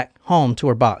goes back home to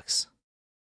her box.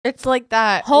 It's like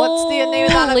that. What's the name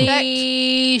of that effect?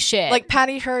 Holy shit. Like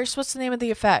Patty Hearst, what's the name of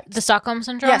the effect? The Stockholm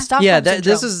Syndrome? Yeah, Stockholm Syndrome.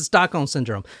 This is Stockholm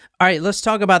Syndrome. All right, let's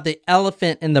talk about the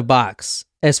elephant in the box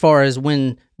as far as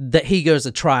when he goes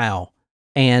to trial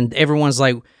and everyone's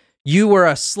like, you were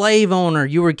a slave owner.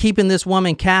 You were keeping this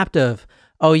woman captive.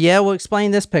 Oh, yeah? Well, explain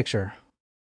this picture.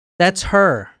 That's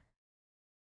her.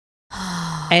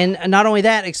 And not only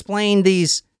that, explain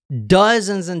these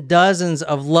dozens and dozens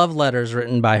of love letters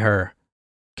written by her,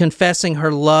 confessing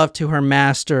her love to her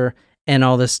master and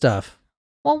all this stuff.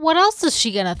 Well, what else is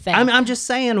she gonna think? I'm just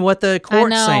saying what the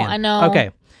court's saying. I know.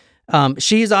 Okay.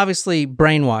 She's obviously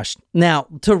brainwashed. Now,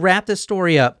 to wrap this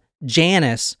story up,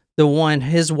 Janice,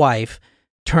 his wife,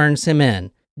 turns him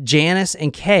in. Janice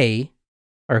and Kay,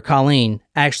 or Colleen,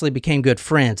 actually became good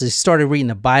friends. They started reading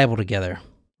the Bible together,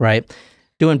 right?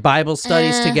 Doing Bible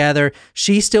studies together.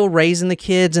 She's still raising the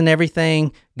kids and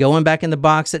everything, going back in the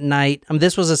box at night.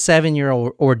 This was a 7-year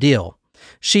ordeal.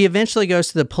 She eventually goes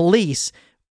to the police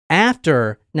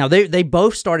after. Now, they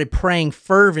both started praying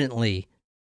fervently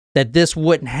that this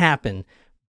wouldn't happen.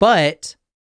 But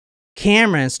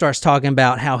Cameron starts talking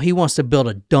about how he wants to build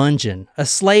a dungeon, a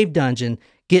slave dungeon,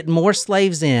 get more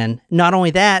slaves in. Not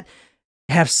only that,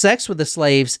 have sex with the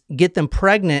slaves, get them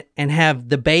pregnant, and have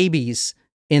the babies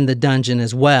in the dungeon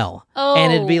as well. Oh.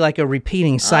 And it'd be like a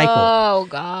repeating cycle. Oh,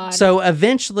 God. So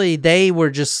eventually they were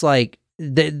just like,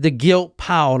 the guilt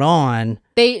piled on.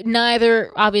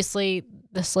 Obviously,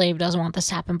 the slave doesn't want this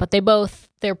to happen, but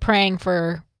they're praying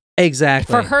for...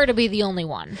 Exactly. For her to be the only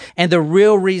one. And the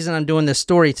real reason I'm doing this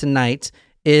story tonight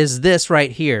is this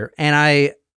right here.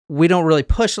 And we don't really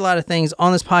push a lot of things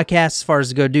on this podcast as far as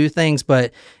to go do things,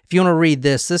 but if you want to read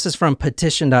this is from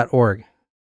petition.org.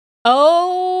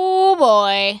 Oh,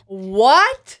 boy.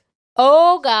 What?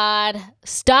 Oh, God.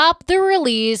 Stop the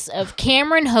release of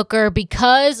Cameron Hooker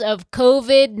because of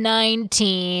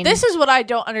COVID-19. This is what I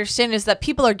don't understand, is that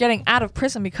people are getting out of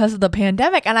prison because of the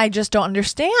pandemic, and I just don't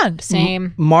understand.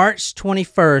 Same. March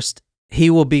 21st,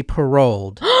 he will be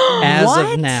paroled as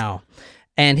of now,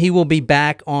 and he will be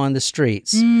back on the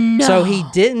streets. No. So he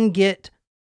didn't get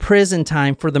prison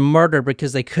time for the murder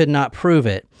because they could not prove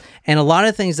it. And a lot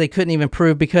of things they couldn't even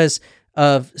prove because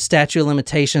of statute of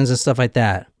limitations and stuff like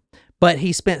that. But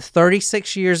he spent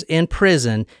 36 years in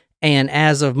prison, and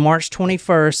as of March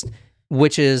 21st,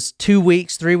 which is 2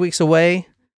 weeks, 3 weeks away,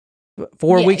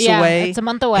 4 weeks away. It's a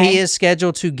month away. He is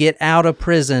scheduled to get out of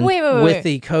prison with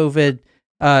the COVID,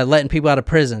 letting people out of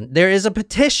prison. There is a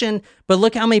petition, but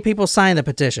look how many people signed the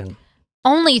petition.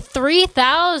 Only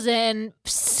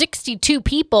 3,062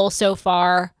 people so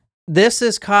far. This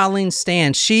is Colleen's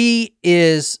stand. She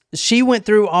went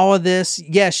through all of this.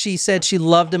 Yes, she said she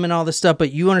loved him and all this stuff,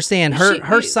 but you understand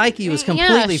her psyche was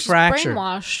completely fractured.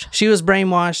 Brainwashed. She was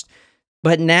brainwashed,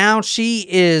 but now she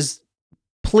is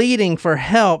pleading for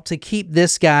help to keep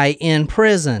this guy in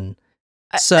prison.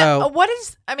 So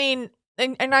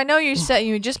and I know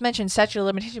you just mentioned statute of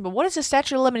limitations, but what is the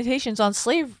statute of limitations on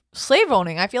slave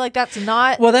owning? I feel like that's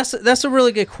not. Well, that's a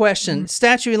really good question.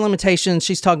 Statute of limitations,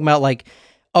 she's talking about like,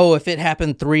 oh, if it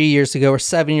happened 3 years ago or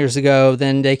 7 years ago,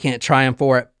 then they can't try him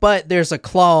for it. But there's a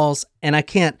clause, and I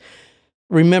can't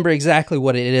remember exactly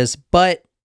what it is, but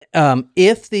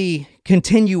if the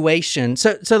continuation,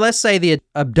 so let's say the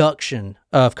abduction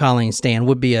of Colleen Stan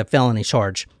would be a felony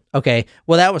charge. Okay,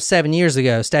 well, that was 7 years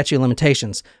ago, statute of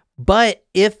limitations. But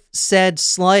if said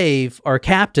slave or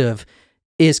captive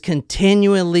is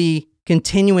continuing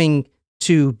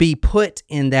to be put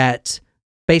in that,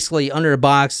 basically under a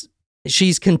box,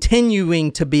 she's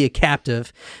continuing to be a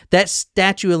captive, that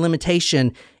statute of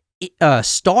limitation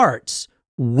starts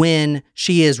when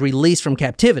she is released from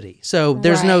captivity. So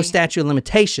there's no statute of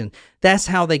limitation. That's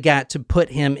how they got to put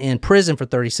him in prison for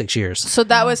 36 years. So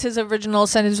that was his original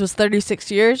sentence, was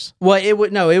 36 years? Well,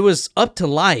 it was up to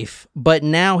life, but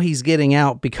now he's getting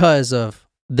out because of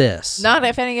this. Not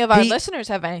if any of our listeners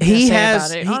have anything to say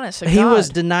about it, honestly. He was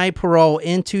denied parole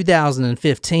in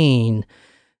 2015,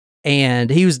 and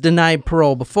he was denied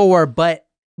parole before, but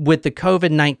with the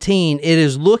COVID-19, it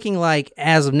is looking like,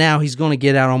 as of now, he's going to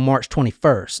get out on March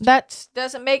 21st. That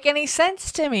doesn't make any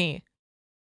sense to me.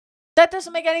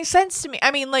 I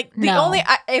mean, like,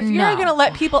 if you're going to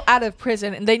let people out of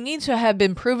prison, they need to have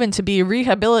been proven to be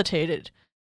rehabilitated.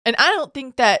 And I don't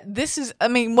think that this is,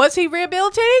 was he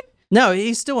rehabilitated? No,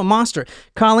 he's still a monster.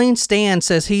 Colleen Stan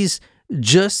says he's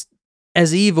just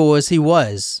as evil as he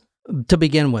was to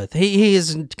begin with.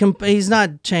 He's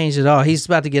not changed at all. He's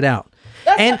about to get out.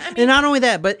 And not only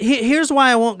that, but here's why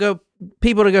I won't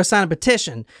people to go sign a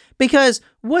petition. Because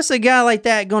what's a guy like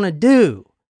that going to do?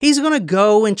 He's going to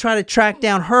go and try to track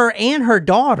down her and her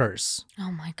daughters.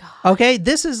 Oh my God. Okay,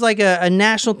 this is like a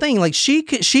national thing. Like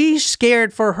she's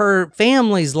scared for her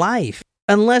family's life.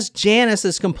 Unless Janice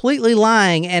is completely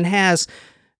lying and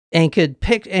could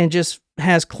pick and just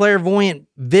has clairvoyant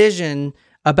vision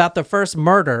about the first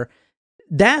murder.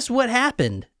 That's what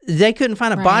happened. They couldn't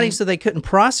find a body, so they couldn't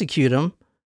prosecute him.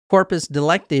 Corpus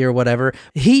delicti or whatever.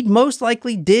 He most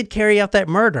likely did carry out that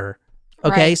murder.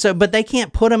 Okay, but they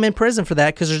can't put him in prison for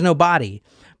that because there's no body.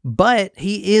 But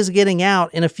he is getting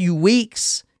out in a few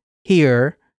weeks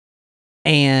here,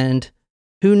 and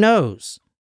who knows?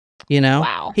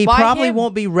 Wow. He probably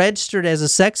won't be registered as a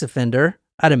sex offender,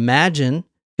 I'd imagine,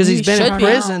 because he's been in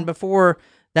prison before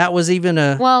that was even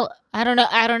a... Well, I don't know.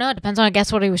 It depends on, I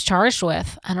guess, what he was charged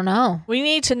with. I don't know. We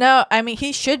need to know.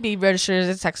 He should be registered as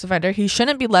a sex offender. He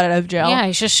shouldn't be let out of jail. Yeah,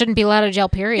 he just shouldn't be let out of jail,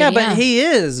 period. Yeah, but he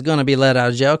is going to be let out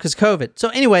of jail because COVID. So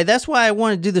anyway, that's why I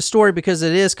wanted to do the story, because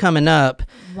it is coming up.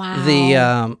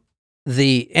 Wow.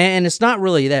 And it's not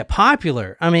really that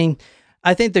popular.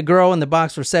 I think The Girl in the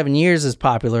Box for 7 years is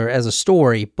popular as a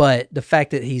story, but the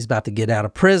fact that he's about to get out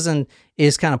of prison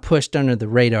is kind of pushed under the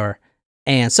radar.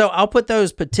 And so I'll put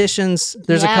those petitions.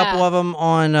 There's a couple of them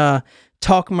on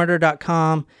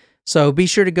talkmurder.com. So be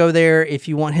sure to go there if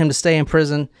you want him to stay in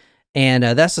prison. And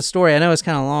that's the story. I know it's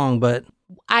kind of long, but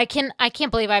I can't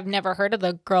believe I've never heard of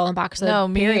The Girl in Box. No,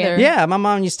 me either. Yeah, my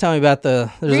mom used to tell me about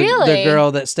the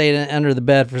girl that stayed under the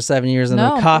bed for 7 years in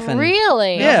a coffin.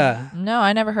 Really? Yeah. No,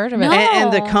 I never heard of it. No.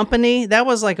 And The Company, that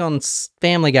was like on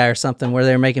Family Guy or something where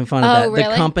they were making fun of that. Really?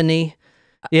 The Company.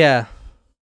 Yeah.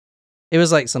 It was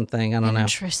like something, I don't know.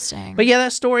 Interesting. But yeah,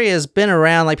 that story has been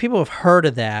around. Like, people have heard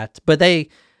of that, but they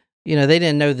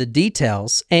didn't know the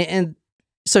details. And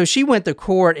so she went to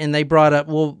court and they brought up,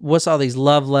 well, what's all these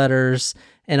love letters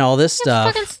and all this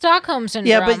stuff? Fucking Stockholm Syndrome.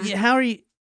 Yeah, but how are you...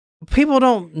 People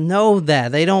don't know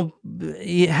that. They don't...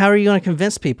 How are you going to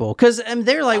convince people? Because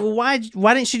they're like, well, why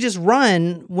didn't she just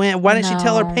run? Why didn't she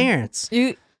tell her parents?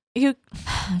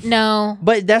 No.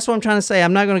 But that's what I'm trying to say.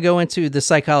 I'm not going to go into the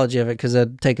psychology of it because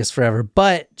that'd take us forever.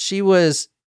 But she was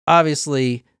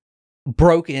obviously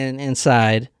broken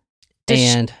inside.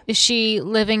 Is she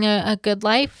living a good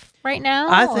life right now?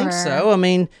 I think so.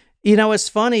 It's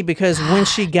funny because when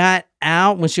she got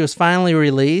out, when she was finally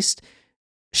released,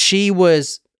 she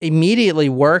was immediately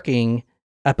working.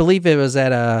 I believe it was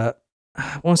at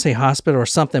I want to say hospital or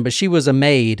something, but she was a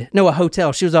maid. No, a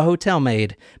hotel. She was a hotel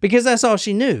maid because that's all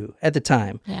she knew at the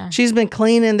time. Yeah. She's been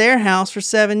cleaning their house for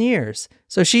 7 years.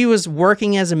 So she was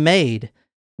working as a maid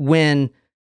when,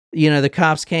 the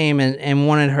cops came and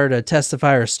wanted her to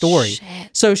testify her story. Shit.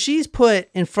 So she's put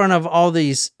in front of all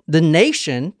these, the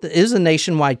nation, it is a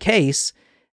nationwide case.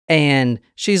 And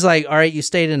she's like, all right, you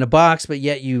stayed in a box, but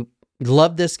yet you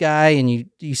loved this guy and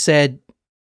you said,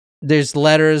 there's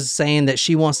letters saying that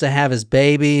she wants to have his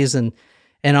babies and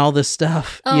all this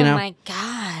stuff, Oh my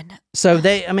God. So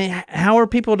how are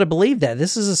people to believe that?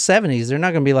 This is the 70s. They're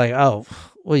not going to be like, oh,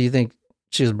 well, you think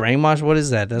She was brainwashed. What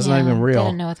is that? That's not even real.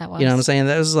 Didn't know what that was. You know what I'm saying?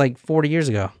 That was like 40 years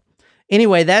ago.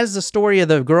 Anyway, that is the story of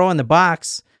the girl in a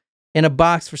box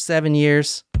for 7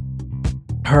 years.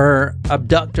 Her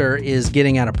abductor is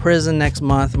getting out of prison next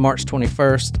month, March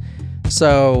 21st.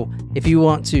 So if you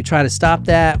want to try to stop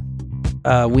that,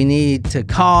 we need to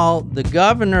call the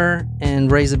governor and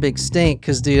raise a big stink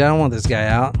because, dude, I don't want this guy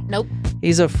out. Nope.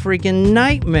 He's a freaking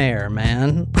nightmare,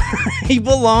 man. He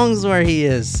belongs where he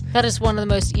is. That is one of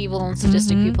the most evil and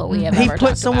sadistic people we have ever talked about.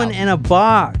 He put someone in a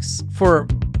box for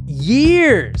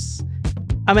years.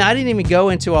 I mean, I didn't even go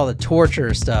into all the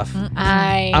torture stuff.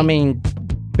 I mean,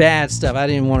 bad stuff. I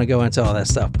didn't want to go into all that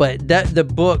stuff. But the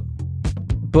book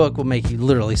will make you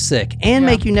literally sick and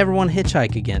make you never want to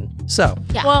hitchhike again. So,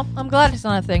 well, I'm glad it's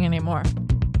not a thing anymore.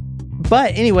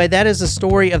 But anyway, that is the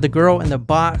story of the girl in the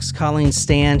box, Colleen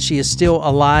Stan. She is still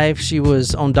alive. She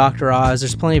was on Dr. Oz.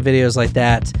 There's plenty of videos like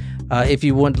that. If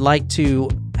you would like to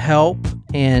help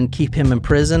and keep him in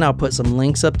prison, I'll put some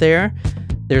links up there.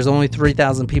 There's only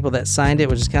 3,000 people that signed it,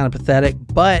 which is kind of pathetic,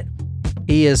 but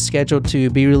he is scheduled to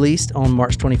be released on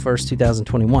March 21st,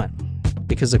 2021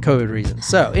 because of COVID reasons.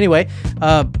 So anyway,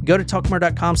 go to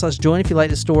talkmore.com/join if you like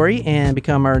the story and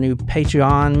become our new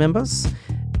Patreon members.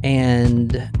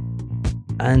 And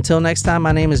until next time,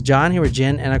 my name is John, here with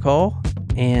Jen and Nicole,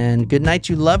 and good night,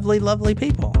 you lovely, lovely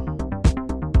people.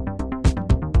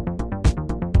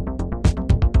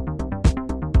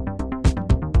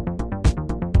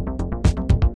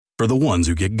 For the ones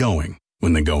who get going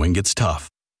when the going gets tough,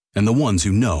 and the ones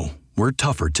who know we're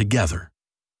tougher together.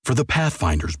 For the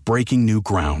Pathfinders breaking new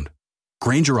ground,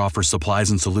 Grainger offers supplies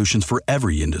and solutions for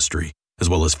every industry, as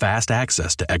well as fast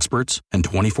access to experts and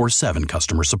 24/7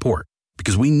 customer support.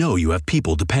 Because we know you have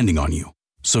people depending on you,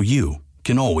 so you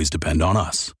can always depend on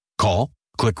us. Call,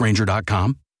 click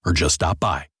Grainger.com, or just stop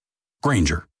by.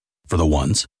 Grainger, for the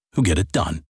ones who get it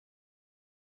done.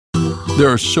 There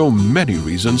are so many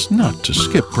reasons not to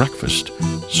skip breakfast.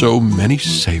 So many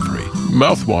savory,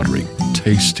 mouth-watering,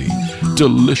 tasty,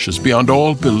 delicious beyond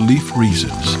all belief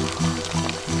reasons.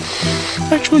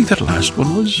 Actually, that last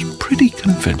one was pretty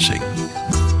convincing.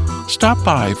 Stop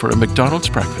by for a McDonald's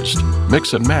breakfast.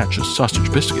 Mix and match a sausage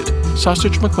biscuit,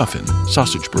 sausage McMuffin,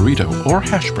 sausage burrito, or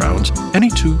hash browns, any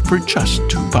two for just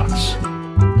 $2.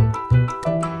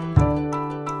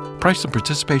 Price and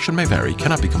participation may vary,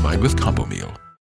 cannot be combined with combo meal.